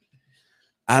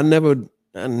 I never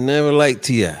liked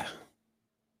T.I.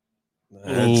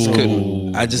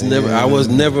 I was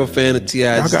never a fan of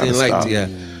T.I. I just didn't like T.I.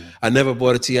 I never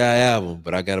bought a T.I. album,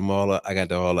 but I got them all. I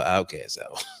got all the Outkast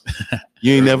albums.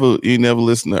 You ain't never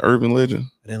listened to Urban Legend?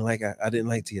 I didn't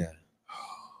like T.I.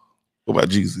 What about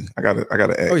Jeezy? I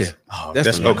gotta ask. Oh yeah,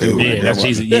 that's okay. Yeah, that's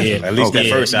Jeezy. Yeah, at least that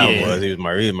first album was. He was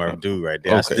my dude right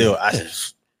there. Okay.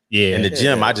 In the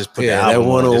gym, I just put the album that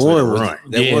 101 was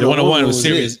the 101 was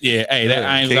serious. Yeah, hey, that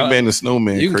I ain't King Band the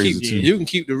Snowman. You can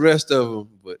keep the rest of them,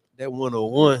 but that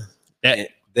 101.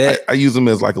 I use them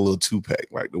as like a little 2-pack,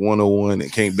 like the 101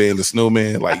 and Can't Band the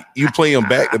Snowman. Like you play them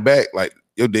back to back, like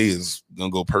your day is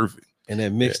gonna go perfect. And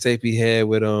that mixtape he had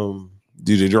with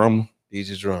DJ Drama.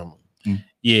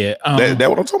 Yeah, that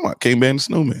what I'm talking about. Can't Band the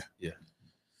Snowman. Yeah.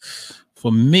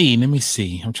 For me, let me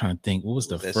see. I'm trying to think. What was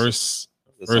the first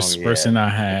person I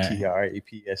had?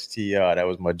 TRAPSTR. That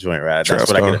was my joint, right?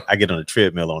 That's what I get on the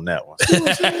treadmill on that one.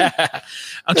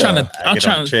 I'm trying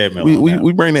to treadmill.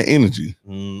 We bring that energy.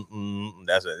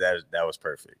 That was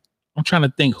perfect. I'm trying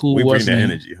to think who we was bring the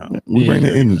energy, huh? We bring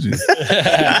the energy.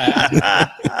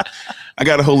 I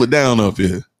gotta hold it down up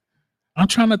here. I'm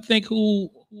trying to think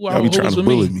who Y'all be trying to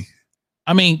bully me.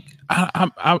 I mean,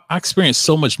 I experienced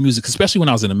so much music, especially when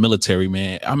I was in the military,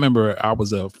 man. I remember I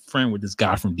was a friend with this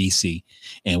guy from DC,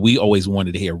 and we always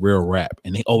wanted to hear real rap,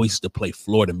 and they always used to play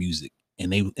Florida music,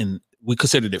 and we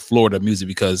considered it Florida music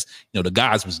because the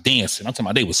guys was dancing. I'm talking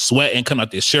about they was sweating, coming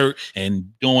out their shirt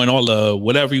and doing all the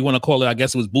whatever you want to call it. I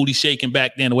guess it was booty shaking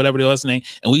back then or whatever it was name.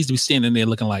 And we used to be standing there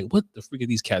looking like, what the freak are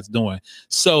these cats doing?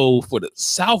 So for the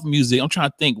South music, I'm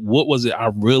trying to think, what was it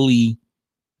I really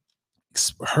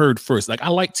heard first? Like I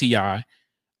like T.I.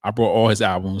 I brought all his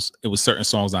albums. It was certain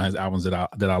songs on his albums that I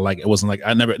like. It wasn't like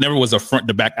I never was a front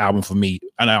to back album for me.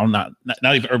 And I'm not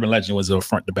even Urban Legend was a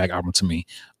front to back album to me.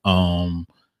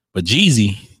 But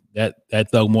Jeezy, that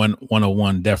Thug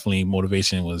 101 definitely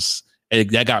motivation was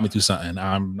that got me through something.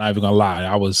 I'm not even gonna lie.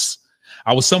 I was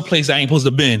someplace I ain't supposed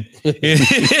to been. And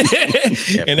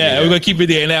we're gonna keep it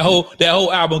there. And that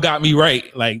whole album got me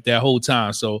right like that whole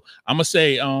time. So I'm gonna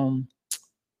say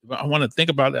I want to think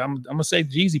about it. I'm gonna say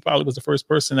Jeezy probably was the first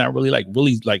person that really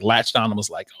latched on and was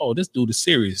like, oh, this dude is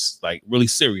serious, like really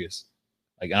serious.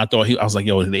 Like I thought I was like,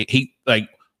 yo,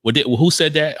 who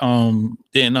said that?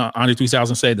 Didn't Andre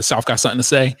 3000 say the South got something to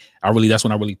say? That's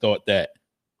when I really thought that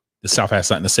the South had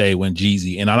something to say when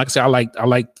Jeezy. And like I said, I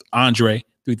liked Andre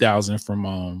 3000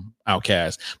 from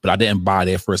Outkast, but I didn't buy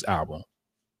their first album.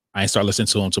 I ain't started listening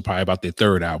to them until probably about their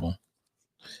third album.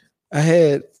 I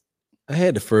had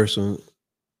the first one,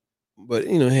 but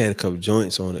it had a couple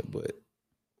joints on it. But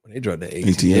when they dropped the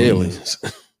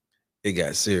ATLiens, it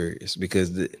got serious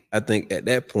because I think at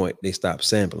that point they stopped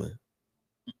sampling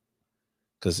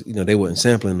because they wasn't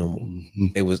sampling no more. Mm-hmm.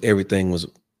 It was everything was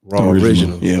raw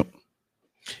original. Yeah.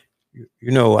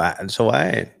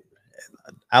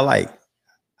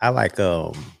 I like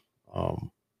them,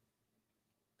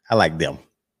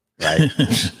 right?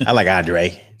 I like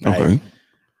Andre. Right? Okay.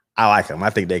 I like them. I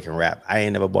think they can rap. I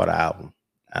ain't never bought an album.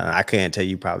 I can't tell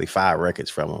you probably 5 records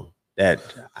from them that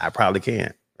I probably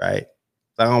can't, right?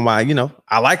 So I'm like,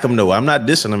 I like them though. I'm not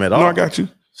dissing them at all. No, I got you.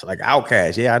 So like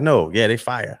Outkast, yeah, I know. Yeah, they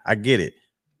fire. I get it.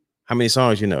 How many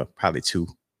songs Probably 2,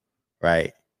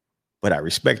 right? But I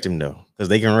respect him though, because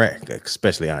they can rap,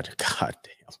 especially Andre. God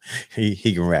damn,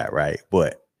 he can rap, right?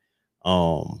 But I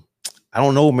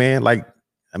don't know, man. I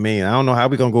don't know how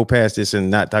we gonna go past this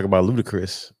and not talk about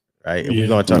Ludacris, right? We're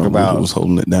gonna talk about was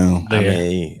holding it down. I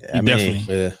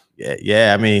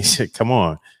mean, come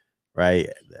on, right?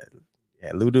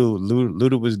 Yeah,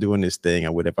 Luda was doing this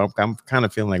thing with it. I'm kind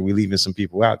of feeling like we're leaving some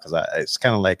people out because it's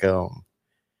kind of like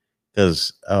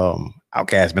because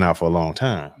Outkast been out for a long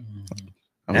time.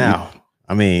 Now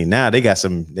I mean, now they got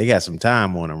some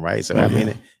time on them, right? So I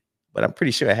mean, but I'm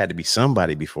pretty sure it had to be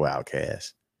somebody before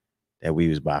Outkast that we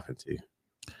was bopping to.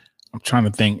 I'm trying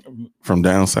to think from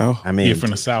down south. I mean,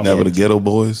 from the south. Never the Ghetto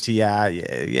Boys. T.I.,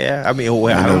 yeah. I mean,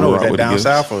 well, I don't know, is that down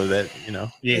south or is that, you know?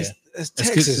 Yeah. It's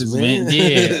Texas, man.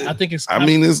 Yeah, I think it's. I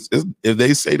mean, it's if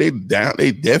they say they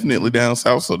definitely down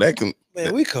south, so that can.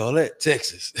 Man, we call that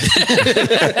Texas.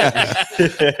 At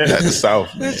the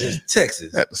south, that's just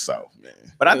Texas. At the south, man.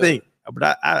 But I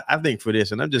think for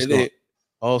this, and I'm just going.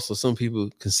 Also, some people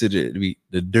consider it to be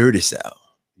the dirty south.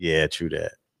 Yeah, true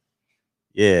that.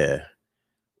 Yeah,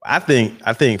 I think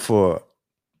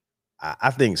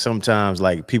sometimes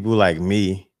like people like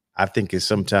me, I think it's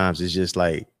just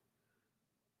like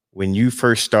when you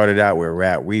first started out with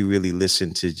rap, we really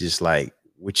listened to just like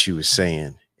what you were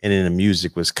saying. And then the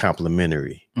music was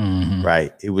complimentary,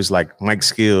 right? It was like mic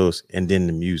skills and then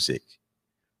the music,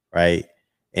 right?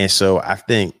 And so I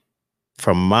think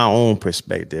from my own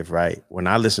perspective, right, when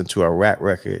I listen to a rap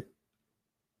record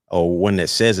or one that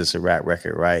says it's a rap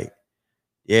record, right?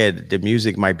 Yeah, the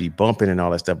music might be bumping and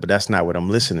all that stuff, but that's not what I'm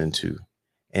listening to.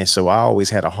 And so I always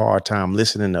had a hard time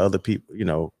listening to other people, you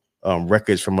know,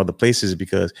 records from other places,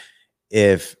 because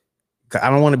if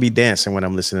I don't want to be dancing when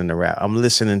I'm listening to rap, I'm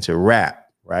listening to rap.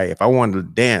 Right. If I wanted to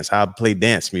dance, I'd play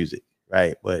dance music.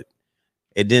 Right. But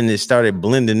it started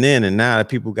blending in, and now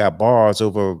people got bars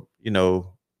over, you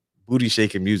know, booty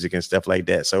shaking music and stuff like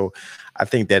that. So I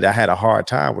think that I had a hard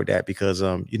time with that because,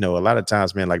 you know, a lot of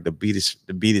times, man, like the beat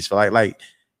is like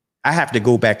I have to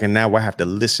go back and now I have to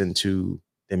listen to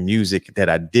the music that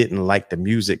I didn't like the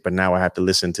music, but now I have to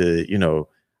listen to, you know,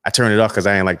 I turn it off because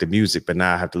I ain't like the music, but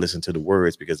now I have to listen to the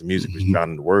words because the music was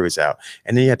drowning the words out.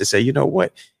 And then you have to say, you know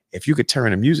what? If you could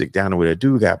turn the music down where the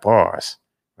dude got bars,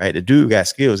 right? The dude got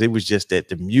skills. It was just that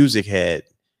the music it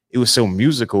was so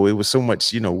musical. It was so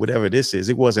much, you know, whatever this is.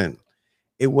 It wasn't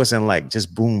like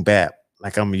just boom bap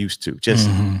like I'm used to. Just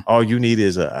all you need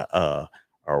is a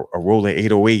rolling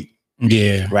 808.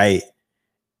 Yeah. Right.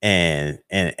 And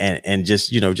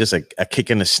just, you know, just a kick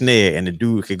in the snare, and the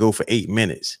dude could go for 8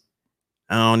 minutes.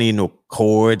 I don't need no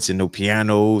chords and no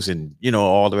pianos and, you know,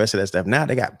 all the rest of that stuff. Now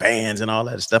they got bands and all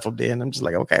that stuff up there. And I'm just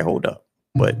like, okay, hold up.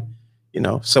 But, you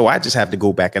know, so I just have to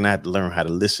go back and I have to learn how to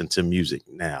listen to music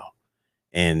now.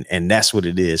 And that's what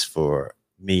it is for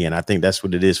me. And I think that's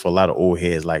what it is for a lot of old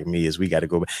heads like me, is we got to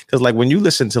go back. Because like when you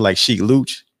listen to like Sheek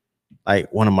Louch,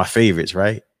 like one of my favorites,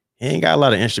 right? He ain't got a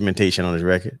lot of instrumentation on his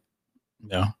record.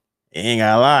 No. He ain't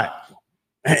got a lot.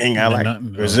 Ain't got a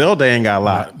lot. Griselda ain't got a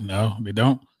lot. No, they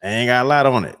don't. They ain't got a lot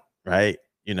on it, right?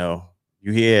 You know,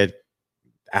 you hear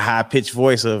a high pitched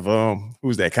voice of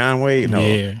who's that, Conway? No,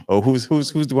 yeah. Oh, who's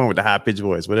the one with the high pitched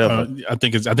voice? Whatever. I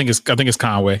think it's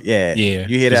Conway. Yeah, yeah.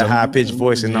 You hear that high pitched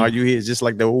voice, and all you hear is just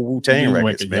like the old Wu-Tang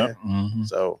records, man. Yep.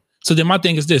 So then my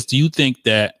thing is this: do you think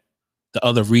that the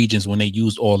other regions, when they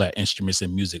used all that instruments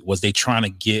and music, was they trying to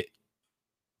get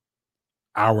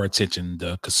our attention,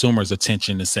 the consumer's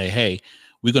attention, to say, hey,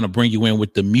 we're going to bring you in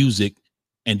with the music,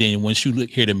 and then once you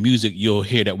hear the music, you'll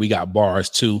hear that we got bars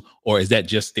too? Or is that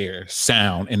just their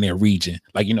sound in their region?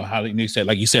 Like, you know, how you said,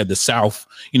 like you said, the South,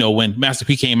 you know, when Master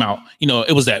P came out, you know,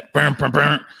 it was that burn, burn,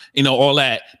 burn, you know, all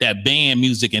that band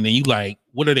music. And then you like,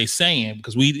 what are they saying?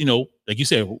 Because we, you know, like you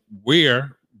said,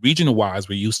 we're regional wise,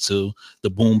 we're used to the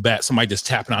boom bap, somebody just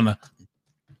tapping on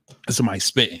somebody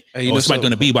spitting, or somebody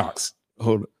doing a beatbox.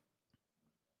 Hold on.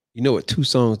 You know what? 2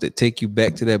 songs that take you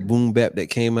back to that boom bap that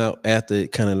came out after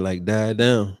it kind of like died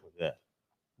down. Yeah.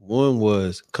 One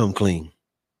was "Come Clean,"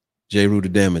 J. Rue the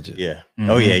Damager. Yeah.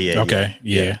 Oh yeah. Okay.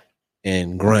 Yeah.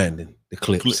 And "Grinding," the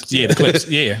Clips. Yeah, the Clips.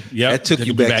 Yeah. Yeah. That took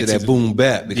you back to that boom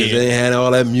bap because they had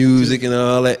all that music and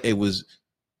all that. It was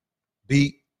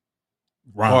beat,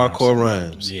 hardcore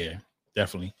rhymes. Yeah,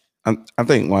 definitely. I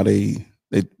think why they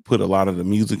put a lot of the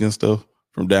music and stuff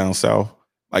from down south.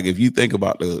 Like if you think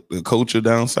about the culture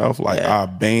down south, like our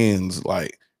bands,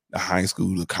 like the high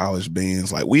school, the college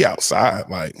bands, like we outside.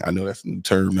 Like I know that's a new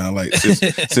term now, like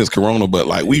since Corona, but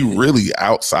like we really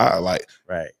outside. Like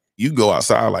you go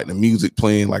outside, like the music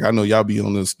playing. Like I know y'all be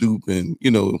on the stoop, and you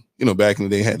know, back in the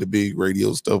day had the big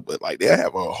radio stuff, but like they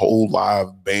have a whole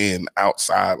live band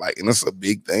outside. Like, and that's a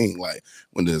big thing. Like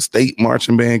when the state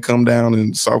marching band come down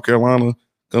in South Carolina,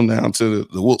 come down to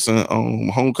the Wilson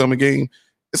homecoming game.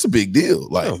 It's a big deal.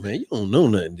 Like, oh man, you don't know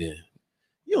nothing then.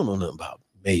 You don't know nothing about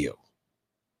Mayo.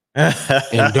 Yeah.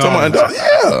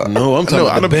 No, I'm talking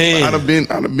about the band.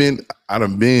 I'd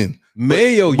have been.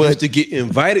 Mayo used to get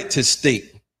invited to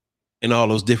state and all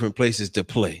those different places to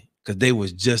play because they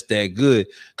was just that good.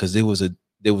 Because there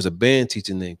was a band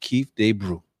teacher named Keith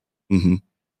Debrew, and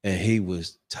he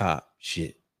was top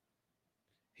shit.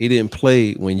 He didn't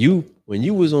play when when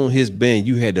you was on his band,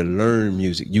 you had to learn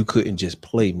music. You couldn't just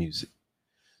play music.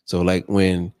 So like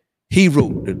when he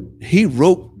wrote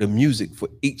the music for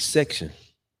each section.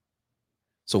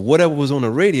 So whatever was on the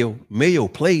radio, Mayo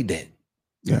played that.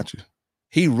 Gotcha.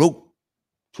 He wrote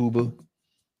tuba,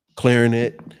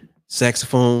 clarinet,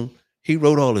 saxophone. He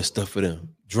wrote all this stuff for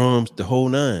them. Drums, the whole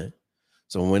nine.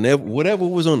 So whenever whatever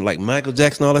was on, like Michael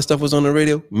Jackson, all that stuff was on the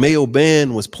radio, Mayo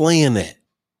band was playing that.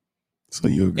 So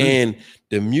you agree? And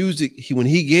the music, when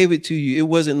he gave it to you, it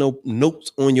wasn't no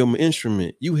notes on your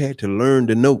instrument. You had to learn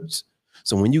the notes.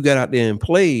 So when you got out there and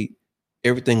played,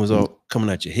 everything was all coming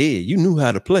out your head. You knew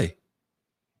how to play.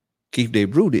 Keith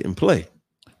DeBrew didn't play.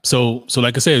 So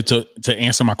like I said, to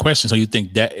answer my question, so you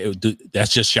think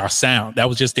that's just your sound? That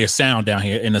was just their sound down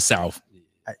here in the South?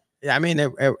 Yeah, I mean,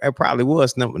 it probably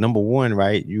was number one,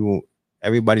 right?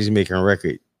 Everybody's making a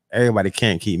record. Everybody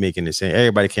can't keep making the same.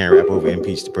 Everybody can't rap over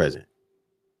Impeach the President.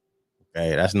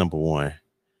 Okay, that's number one.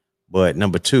 But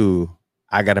number two,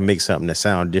 I got to make something that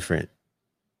sound different,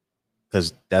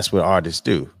 because that's what artists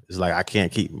do. It's like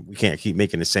we can't keep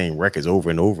making the same records over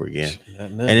and over again.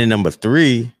 And then number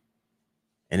three,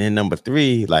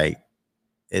 like,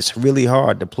 it's really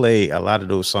hard to play a lot of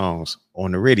those songs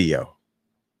on the radio,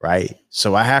 right?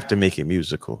 So I have to make it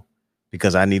musical,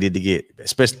 because I needed to get,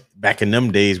 especially back in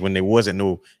them days when there wasn't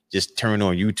no just turn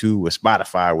on YouTube or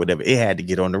Spotify or whatever, it had to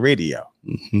get on the radio,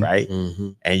 right?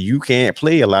 Mm-hmm. And you can't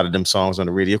play a lot of them songs on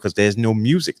the radio because there's no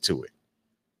music to it.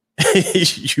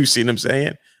 You see what I'm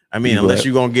saying? I mean, unless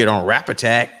you're gonna get on Rap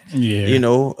Attack,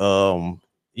 on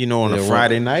a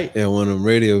Friday night. Yeah, one of them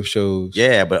radio shows.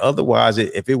 Yeah, but otherwise,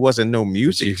 if it wasn't no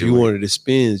music, if you wanted the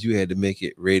spins, you had to make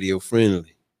it radio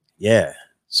friendly. Yeah.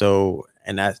 So,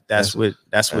 and that's what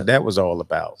that was all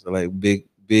about. So like Big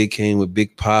came with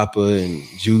Big Papa and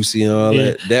Juicy and all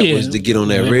that. That was to get on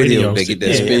that radio, to get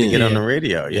that spin. Get on the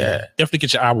radio. Yeah. Definitely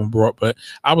get your album brought. But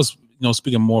I was,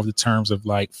 speaking more of the terms of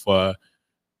like for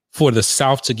the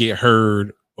South to get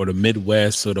heard, or the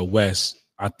Midwest or the West,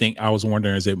 I think I was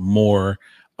wondering, is it more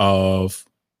of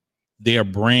their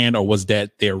brand, or was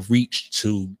that their reach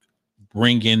to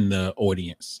bring in the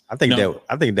audience? I think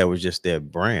that was just their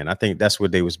brand. I think that's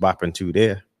what they was bopping to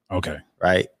there. Okay.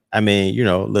 Right. I mean,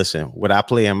 listen, what I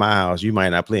play in my house, you might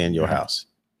not play in your house.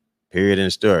 Period. In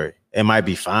the story. It might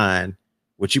be fine.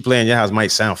 What you play in your house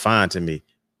might sound fine to me,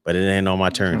 but it ain't on my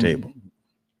turntable.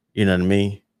 You know what I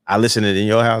mean? I listen to it in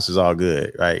your house, is all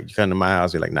good, right? You come to my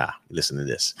house, you're like, nah, listen to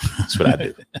this. That's what I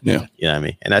do. Yeah. You know what I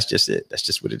mean? And that's just it. That's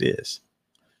just what it is.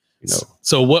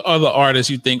 So what other artists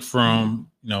you think from,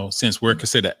 since we're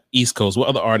considered East Coast, what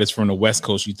other artists from the West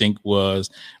Coast you think was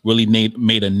really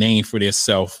made a name for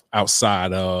themselves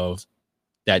outside of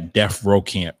that Death Row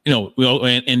camp? And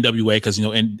NWA, because,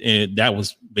 and that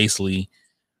was basically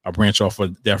a branch off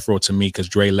of Death Row to me, because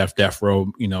Dre left Death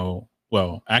Row,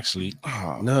 well, actually,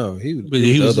 no, he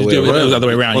was the other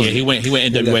way around. Yeah, he went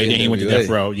NWA, then he went to Death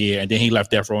Row. Yeah, and then he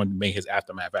left Death Row and made his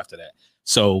Aftermath after that.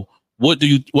 So what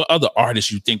other artists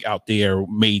you think out there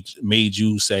made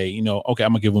you say, okay,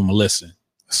 I'm gonna give them a listen?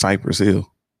 Cypress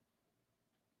Hill.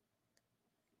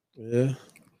 Yeah.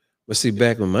 But see,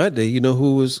 back in my day,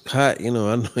 who was hot? I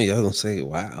know y'all gonna say,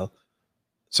 wow.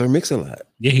 Sir Mix-a-Lot.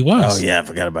 Yeah, he was. Oh yeah, I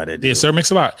forgot about that. Yeah, Sir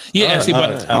Mix-a-Lot. Yeah,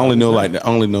 I only know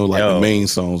the main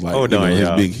songs, like his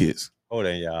big hits. Hold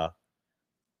on, y'all.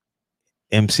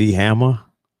 MC Hammer.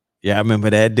 Yeah, I remember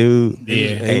that dude.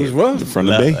 Yeah, he was rough from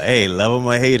the Bay. Hey, love him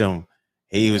or hate him,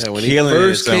 he was when killing he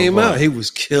first came out. He was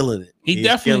killing it. He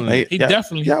definitely.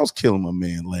 Y'all was killing my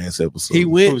man last episode. He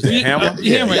went. Hammer.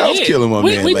 Yeah, y'all was killing my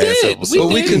man last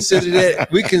episode. We considered that.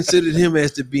 We considered him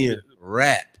as to being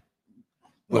rap.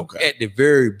 Okay. At the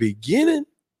very beginning,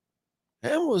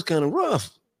 Hammer was kind of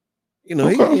rough. He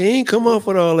ain't come off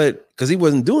with all that, because he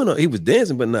wasn't doing it. He was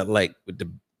dancing, but not like with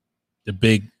the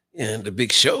big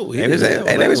show.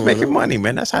 They was making money,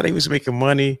 man. That's how they was making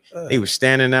money. He was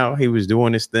standing out. He was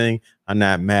doing this thing. I'm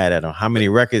not mad at him. How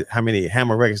many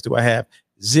Hammer records do I have?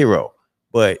 0.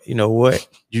 But you know what?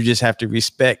 You just have to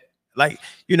respect, and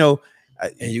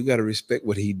you got to respect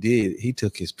what he did. He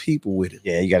took his people with him.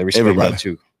 Yeah, you got to respect everybody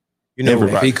too.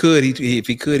 If he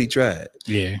could, he tried.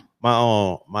 Yeah.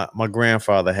 My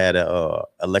grandfather had a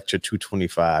Electra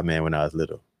 225, man, when I was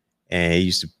little. And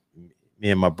me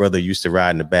and my brother used to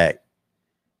ride in the back.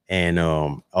 And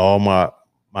all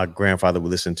my grandfather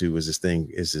would listen to was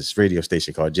this radio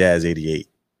station called Jazz 88.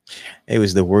 It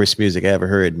was the worst music I ever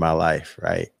heard in my life,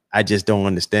 right? I just don't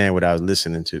understand what I was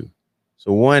listening to.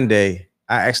 So one day,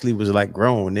 I actually was like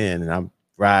grown then, and I'm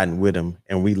riding with him,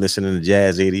 and we listening to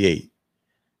Jazz 88.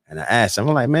 And I asked him,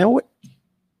 I'm like, man, what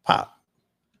are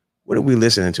we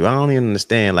listening to? I don't even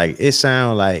understand. Like, it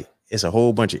sounds like it's a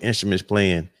whole bunch of instruments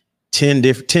playing, 10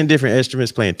 different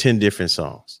instruments playing 10 different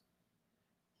songs.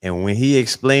 And when he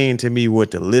explained to me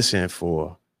what to listen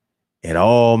for, it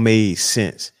all made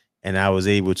sense. And I was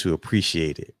able to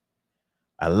appreciate it.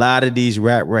 A lot of these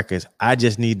rap records, I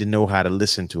just need to know how to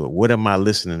listen to it. What am I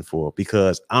listening for?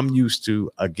 Because I'm used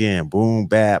to, again, boom,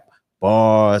 bap,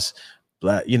 bars,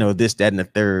 blah, you know, this, that, and the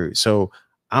third. So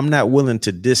I'm not willing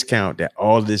to discount that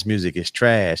all this music is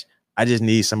trash. I just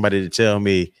need somebody to tell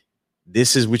me,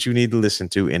 this is what you need to listen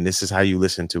to, and this is how you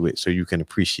listen to it so you can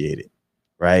appreciate it,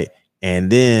 right?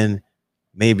 And then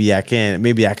maybe I can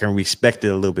respect it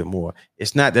a little bit more.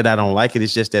 It's not that I don't like it.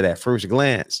 It's just that at first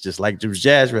glance, just like those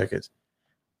jazz records,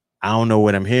 I don't know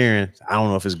what I'm hearing. I don't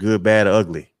know if it's good, bad, or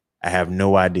ugly. I have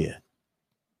no idea.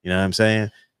 You know what I'm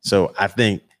saying? So I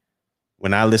think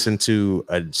when I listen to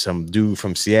some dude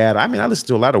from Seattle, I mean, I listen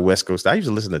to a lot of West Coast. I used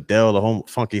to listen to Del, the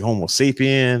Funky Homo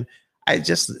Sapien. I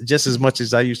just as much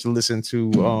as I used to listen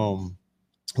to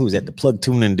who was that? The plug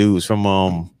tuning dudes from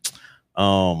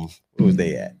who was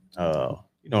they at? You know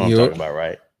what I'm talking about,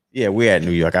 right? Yeah, we're at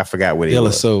New York. I forgot where they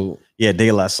were. Soul. Yeah,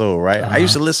 De La Soul, right? I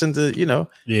used to listen to,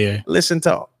 listen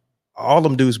to all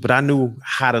them dudes, but I knew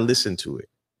how to listen to it.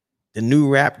 The new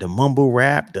rap, the mumble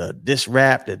rap, the this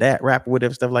rap, the that rap,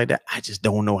 whatever stuff like that. I just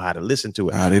don't know how to listen to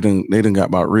it. They didn't got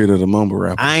about rid of the mumble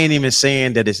rap. I ain't even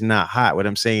saying that it's not hot. What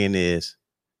I'm saying is,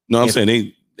 no, I'm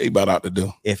saying they about out the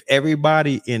door. If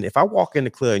if I walk in the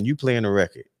club and you playing a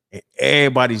record and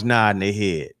everybody's nodding their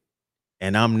head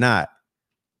and I'm not,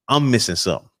 I'm missing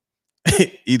something.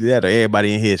 Either that or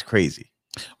everybody in here is crazy.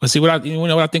 But see, what I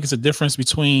think is the difference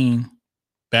between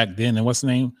back then and what's the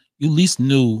name? You at least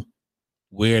knew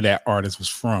where that artist was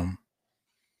from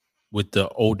with the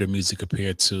older music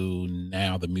compared to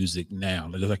now, the music now.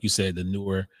 Like you said, the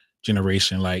newer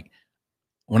generation. Like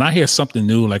when I hear something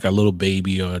new, like a Little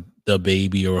Baby or The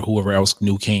Baby or whoever else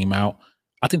new came out,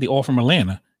 I think they all from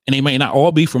Atlanta. And they may not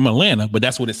all be from Atlanta, but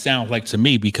that's what it sounds like to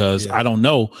me because I don't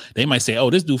know. They might say, oh,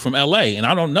 this dude from LA. And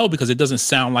I don't know because it doesn't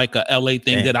sound like a LA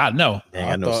thing that I know.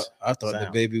 I thought The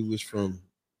Baby was from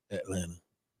Atlanta.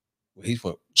 Well, he's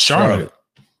from Charlotte.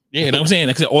 Yeah, you know what I'm saying?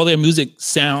 Like, all their music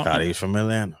sound. Thought he's from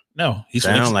Atlanta. No, he's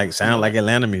sound like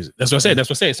Atlanta music. That's what I said. That's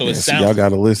what I said. So it sounds. Y'all got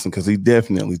to listen because he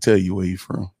definitely tell you where he's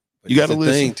from. You got to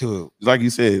listen to it. Like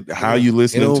you said, how you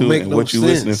listening to it and what you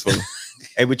listening for.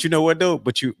 Hey, but you know what though?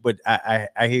 But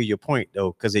I hear your point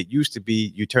though, because it used to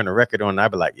be you turn a record on, and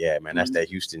I'd be like, yeah, man, that's that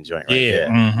Houston joint right there.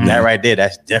 Mm-hmm. That right there,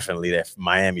 that's definitely that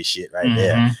Miami shit right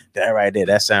there. That right there,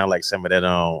 that sounds like some of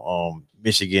that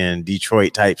Michigan,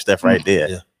 Detroit type stuff right there.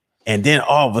 Yeah. And then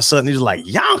all of a sudden he's like,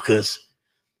 Yonkers.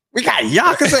 We got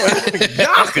Yonkers.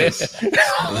 Yonkers.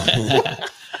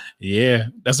 Yeah,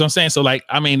 that's what I'm saying. So, like,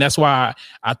 I mean, that's why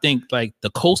I think like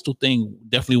the coastal thing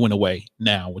definitely went away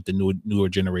now with the newer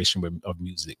generation of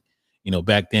music. You know,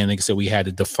 back then, like I said, we had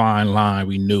a defined line.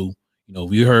 We knew, you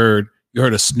know, you heard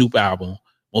a Snoop album.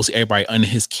 Most everybody under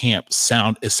his camp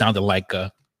sounded like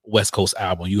a West Coast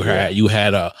album. You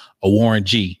had a Warren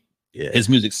G. Yeah. His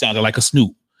music sounded like a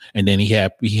Snoop. And then he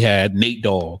had Nate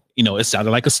Dogg, you know, it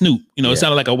sounded like a Snoop, you know, it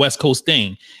sounded like a West Coast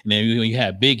thing. And then when you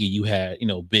had Biggie, you had, you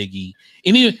know, Biggie,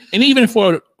 and even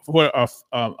for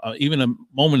even a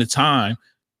moment of time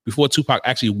before Tupac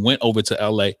actually went over to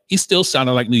LA, he still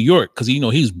sounded like New York because, you know,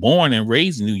 he's born and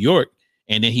raised in New York.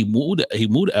 And then he moved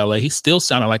to LA. He still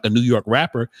sounded like a New York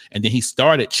rapper. And then he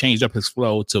changed up his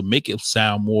flow to make it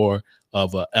sound more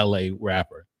of a LA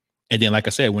rapper. And then, like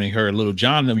I said, when he heard Little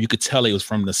John, you could tell he was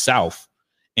from the South.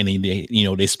 And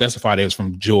they specified it was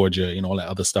from Georgia and all that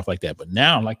other stuff like that. But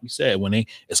now, like you said, when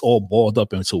it's all boiled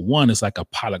up into one, it's like a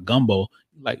pot of gumbo.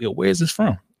 Like, yo, where is this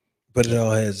from? But it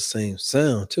all has the same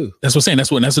sound too. That's what I'm saying.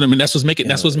 That's what I mean. That's what's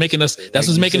making us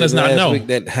not know.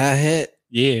 That hi-hat.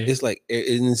 Yeah. It's like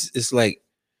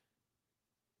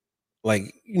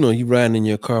you know, you riding in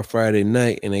your car Friday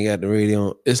night and they got the radio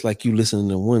on. It's like you listening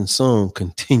to one song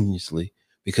continuously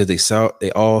because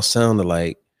they all sound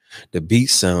alike. The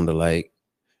beats sound alike.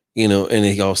 You know, and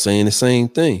they all saying the same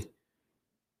thing.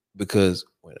 Because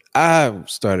when I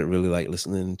started really like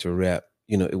listening to rap,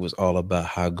 you know, it was all about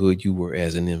how good you were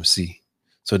as an MC.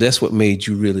 So that's what made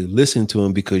you really listen to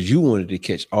him because you wanted to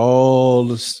catch all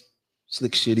the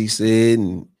slick shit he said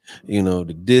and, you know,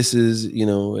 the disses, you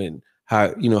know, and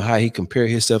how he compared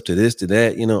himself to this, to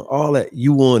that, you know, all that.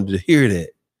 You wanted to hear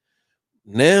that.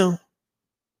 Now,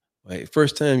 like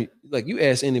first time, like you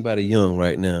ask anybody young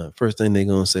right now, first thing they're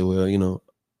going to say, well, you know,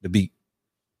 the beat.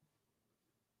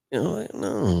 You know, like,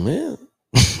 no, man.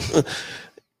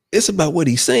 It's about what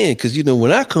he's saying. Cause you know,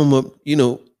 when I come up, you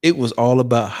know, it was all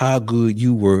about how good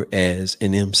you were as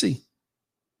an MC.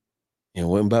 It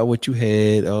wasn't about what you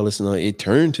had, all this and all. It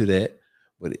turned to that,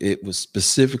 but it was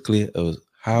specifically of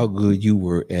how good you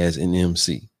were as an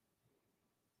MC?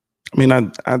 I mean,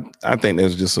 I think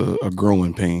that's just a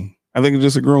growing pain. I think it's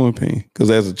just a growing pain because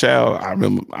as a child, I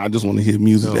remember I just want to hear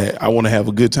music that I want to have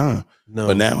a good time. No,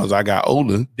 but now as I got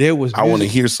older, I want to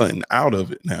hear something out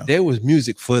of it now. There was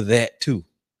music for that too.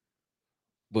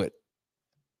 But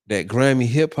that grimy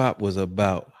hip hop was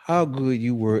about how good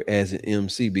you were as an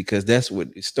MC, because that's what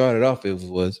it started off as,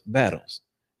 was battles.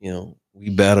 You know, we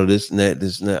battle this and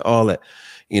that, all that,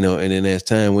 you know, and then as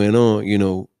time went on, you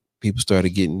know, people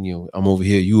started getting, you know, I'm over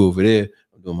here, you over there,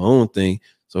 I'm doing my own thing.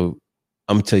 So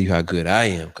I'm gonna tell you how good I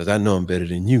am because I know I'm better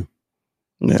than you.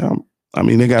 Yeah, I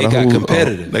mean they got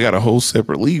competitive. They got a whole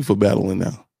separate league for battling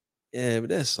now. Yeah, but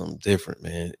that's something different,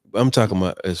 man. I'm talking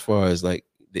about as far as like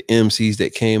the MCs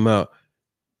that came out.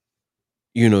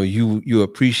 You know, you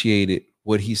appreciated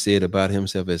what he said about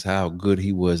himself as how good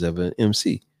he was of an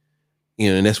MC. You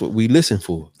know, and that's what we listen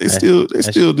for. They still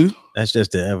do. That's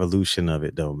just the evolution of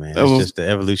it, though, man. That's just the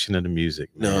evolution of the music.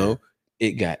 Man. No,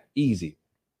 it got easy.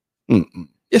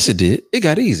 Yes, it did. It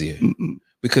got easier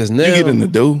because now you get in the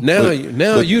dough.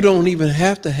 Now you don't even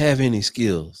have to have any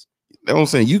skills. That's what I'm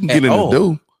saying. You can get in the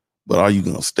dough, but are you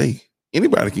gonna stay?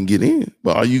 Anybody can get in,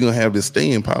 but are you gonna have the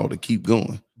staying power to keep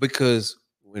going? Because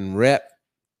when rap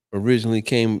originally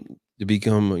came to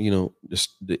become, you know,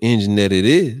 the engine that it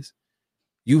is,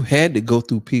 you had to go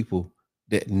through people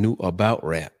that knew about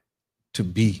rap to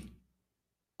be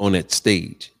on that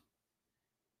stage.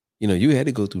 You know, you had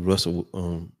to go through Russell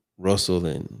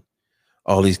and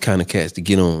all these kind of cats to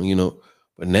get on, you know.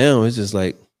 But now it's just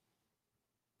like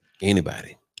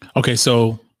anybody. Okay,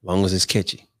 so as long as it's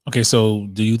catchy. Okay, so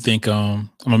do you think I'm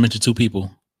gonna mention two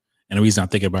people, and the reason I'm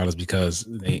thinking about it is because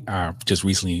I just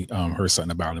recently heard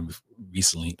something about him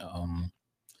recently.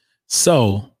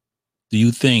 So do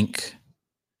you think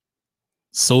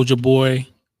Soulja Boy?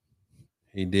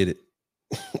 He did it.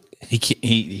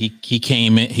 He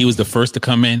came in. He was the first to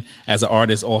come in as an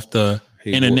artist off the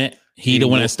internet. He the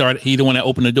one that started. He the one that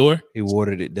opened the door. He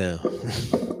watered it down.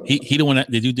 He the one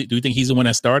that do you think he's the one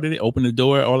that started it, opened the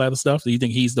door, all that other stuff? Do you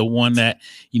think he's the one that,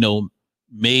 you know,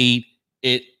 made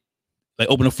it, like,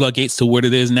 open the floodgates to what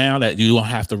it is now, that you don't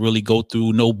have to really go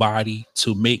through nobody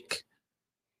to make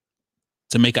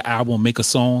an album, make a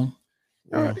song?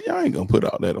 Y'all ain't gonna put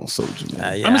all that on Soulja,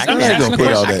 man.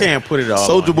 I can't put it all.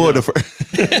 Soulja Boy the first.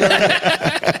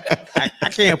 I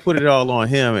can't put it all on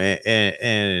him,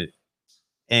 and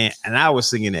I was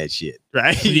singing that shit,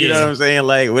 right? You know what I'm saying?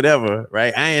 Like, whatever,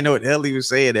 right? I ain't know what the hell he was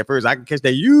saying at first. I can catch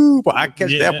that but I can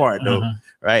catch that part though,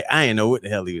 right? I ain't know what the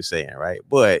hell he was saying, right?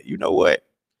 But you know what?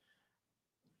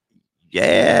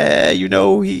 Yeah, you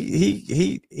know,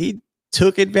 he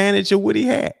took advantage of what he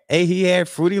had. Hey, he had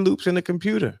Fruity Loops in the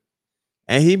computer.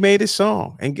 And he made a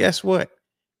song. And guess what?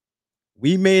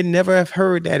 We may never have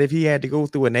heard that if he had to go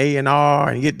through an A&R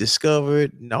and get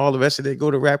discovered and all the rest of it,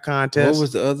 go to rap contest. What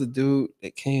was the other dude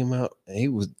that came out? And he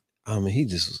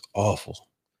just was awful.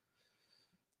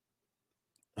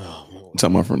 Oh, man.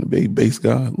 Talking about from the bass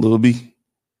guy, Lil B.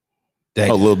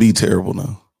 Lil B terrible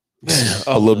now.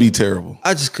 Lil B terrible.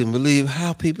 I just couldn't believe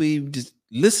how people even just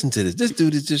listen to this. This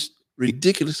dude is just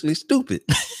ridiculously stupid.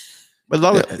 But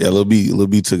Lil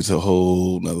B took it to a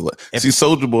whole nother level. See,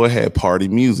 Soulja Boy had party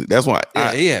music. That's why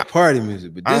he had party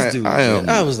music. But this dude,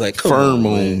 I was like, firm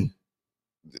on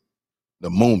the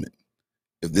moment.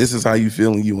 If this is how you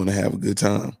feel and you want to have a good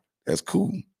time, that's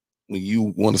cool. When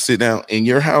you want to sit down in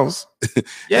your house,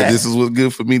 this is what's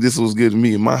good for me. This is what's good to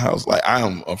me in my house. Like, I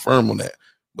am firm on that.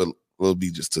 But Lil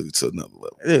B just took it to another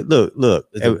level. Look.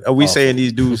 Are we saying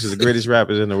these dudes are the greatest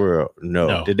rappers in the world?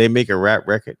 No. Did they make a rap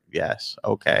record? Yes.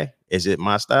 Okay. Is it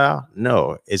my style?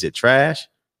 No. Is it trash?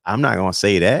 I'm not going to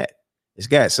say that. It's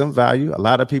got some value. A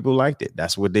lot of people liked it.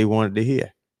 That's what they wanted to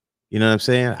hear. You know what I'm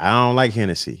saying? I don't like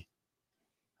Hennessy.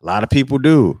 A lot of people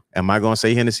do. Am I going to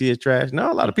say Hennessy is trash? No,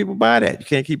 a lot of people buy that. You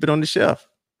can't keep it on the shelf.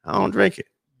 I don't drink it.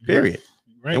 Period.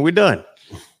 Right. And we're done.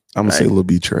 I'm going to say Lil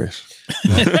B trash.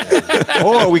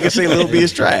 Or we can say Lil B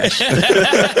is trash.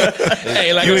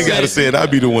 Hey, like you ain't got to say it. I'll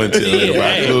be the one telling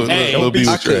it. Lil B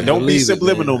was trash. Don't be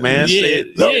subliminal, man. He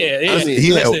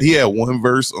had one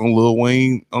verse on Lil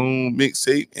Wayne on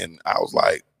mixtape, and I was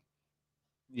like,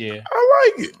 I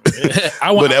like it.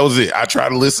 But that was it. I tried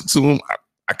to listen to him.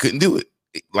 I couldn't do it.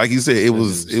 Like you said, it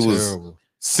was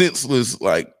senseless,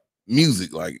 like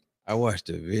music. Like, I watched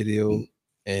the video,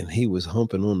 and he was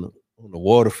humping on the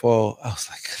waterfall. I was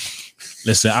like,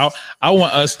 listen, I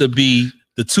want us to be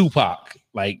the Tupac.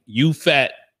 Like, you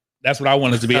fat. That's what I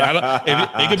want us to be.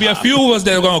 It could be a few of us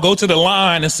that are going to go to the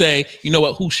line and say, you know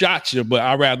what, who shot you? But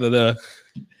I'd rather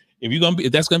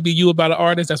if that's gonna be you about an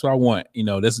artist, that's what I want. You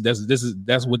know, that's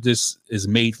what this is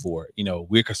made for. You know,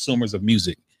 we're consumers of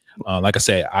music. Like I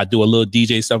said, I do a little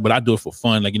DJ stuff, but I do it for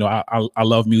fun. Like, you know, I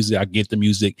love music. I get the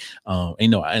music. You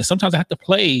know, and sometimes I have to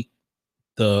play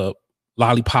the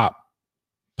lollipop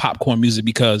popcorn music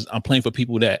because I'm playing for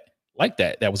people that like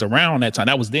that was around that time.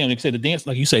 That was them. Like you said, the dance,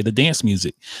 like you say, the dance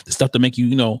music, the stuff to make you,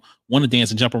 you know, want to dance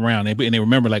and jump around and they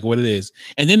remember like what it is.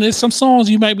 And then there's some songs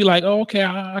you might be like, oh, okay,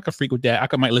 I could freak with that.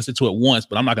 Might listen to it once,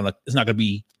 but it's not gonna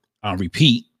be on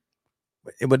repeat.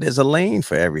 But there's a lane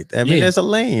for everything. I mean, there's a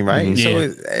lane, right?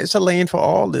 Mm-hmm. So it's a lane for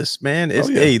all this, man.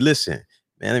 Hey, listen,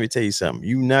 man, let me tell you something.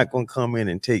 You're not gonna come in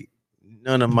and take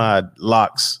none of my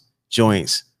locks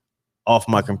joints off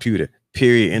my computer.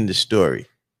 Period. End of story,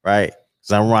 right?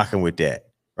 Because I'm rocking with that,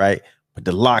 right? But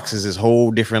the locks is this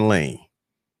whole different lane,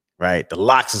 right? The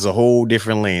locks is a whole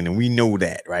different lane, and we know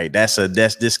that, right? That's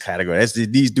this category. That's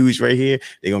these dudes right here.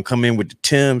 They're gonna come in with the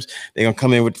Timbs. They're gonna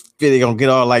come in with they're gonna get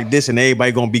all like this, and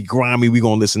everybody gonna be grimy. We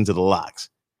gonna listen to the locks.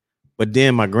 But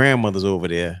then my grandmother's over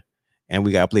there, and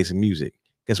we gotta play some music.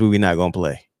 Guess what? We're not gonna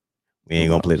play. We ain't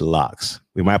gonna play the locks.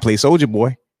 We might play Soulja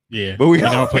Boy. Yeah, but we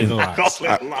don't play the locks.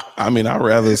 I mean, I'd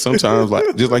rather sometimes,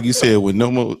 like just like you said, when no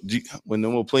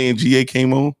more playing GA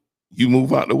came on, you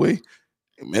move out the way.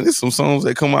 Man, there's some songs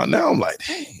that come out now. I'm like,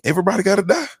 hey, everybody gotta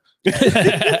die.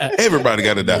 Everybody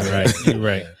gotta die. You're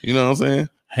right. You know what I'm saying?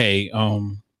 Hey,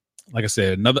 like I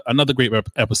said, another great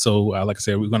episode. Like I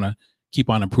said, we're gonna keep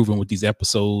on improving with these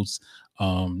episodes.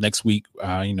 Next week,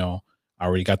 you know, I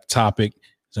already got the topic.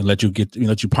 So let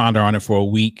you ponder on it for a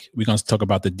week. We're gonna talk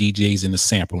about the DJs and the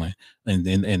sampling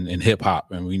and hip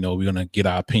hop, and we're gonna get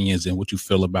our opinions and what you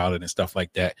feel about it and stuff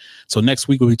like that. So next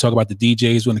week when we talk about the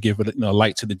DJs, we're gonna give a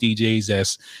light to the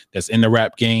DJs that's in the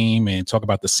rap game and talk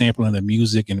about the sampling, the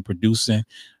music, and the producing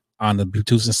on the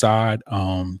producing side.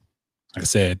 Like I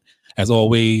said, as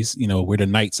always, you know, we're the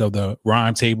knights of the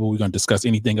rhyme table. We're gonna discuss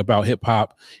anything about hip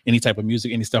hop, any type of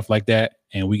music, any stuff like that,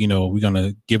 and we're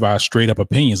gonna give our straight up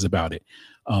opinions about it.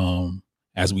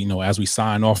 As we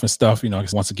sign off and stuff, you know,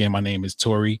 once again, my name is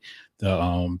Tori,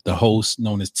 the host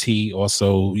known as T,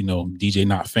 also, you know, DJ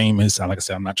Not Famous. Like I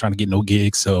said, I'm not trying to get no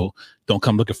gigs, so don't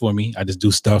come looking for me. I just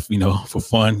do stuff, you know, for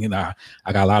fun. You know,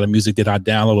 I got a lot of music that I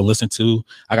download or listen to.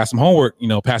 I got some homework, you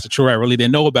know, Pastor Troy, I really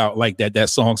didn't know about like that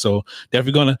song. So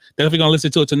definitely gonna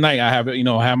listen to it tonight. I have, you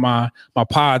know, have my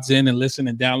pods in and listen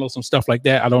and download some stuff like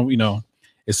that. I don't, you know,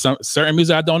 it's some certain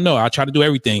music I don't know. I try to do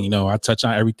everything, you know, I touch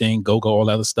on everything, go, all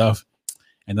that other stuff.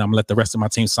 And I'm gonna let the rest of my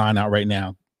team sign out right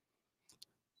now.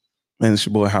 Man, it's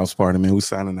your boy House Party, man. We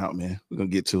signing out, man. We're gonna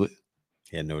get to it.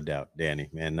 Yeah, no doubt. Danny,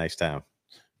 man, nice time.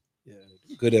 Yeah,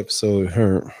 good episode.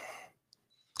 Her.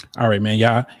 All right, man.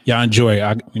 Y'all enjoy.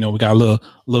 We got a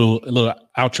little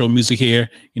outro music here.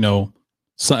 You know,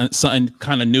 something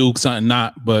kind of new, something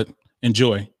not, but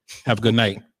enjoy. Have a good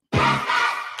night.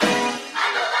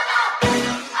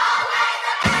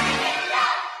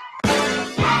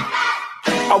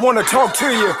 I want to talk to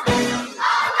you.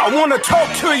 I want to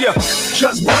talk to you.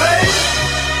 Just break.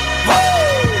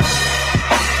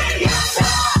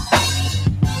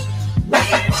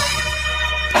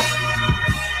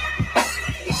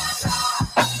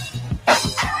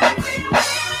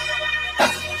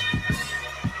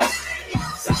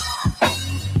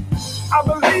 I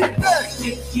believe that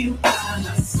if you on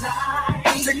our side,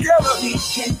 together we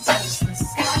can touch the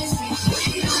skies.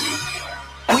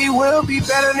 We will be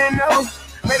better than ever.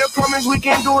 Made a promise we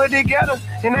can do it together,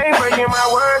 and I ain't breaking my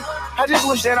word. I just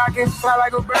wish that I can fly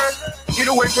like a bird, get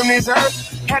away from this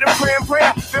earth. Had a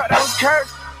prayer, felt I was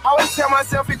cursed. I always tell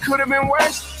myself it could have been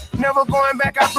worse. Never going back, I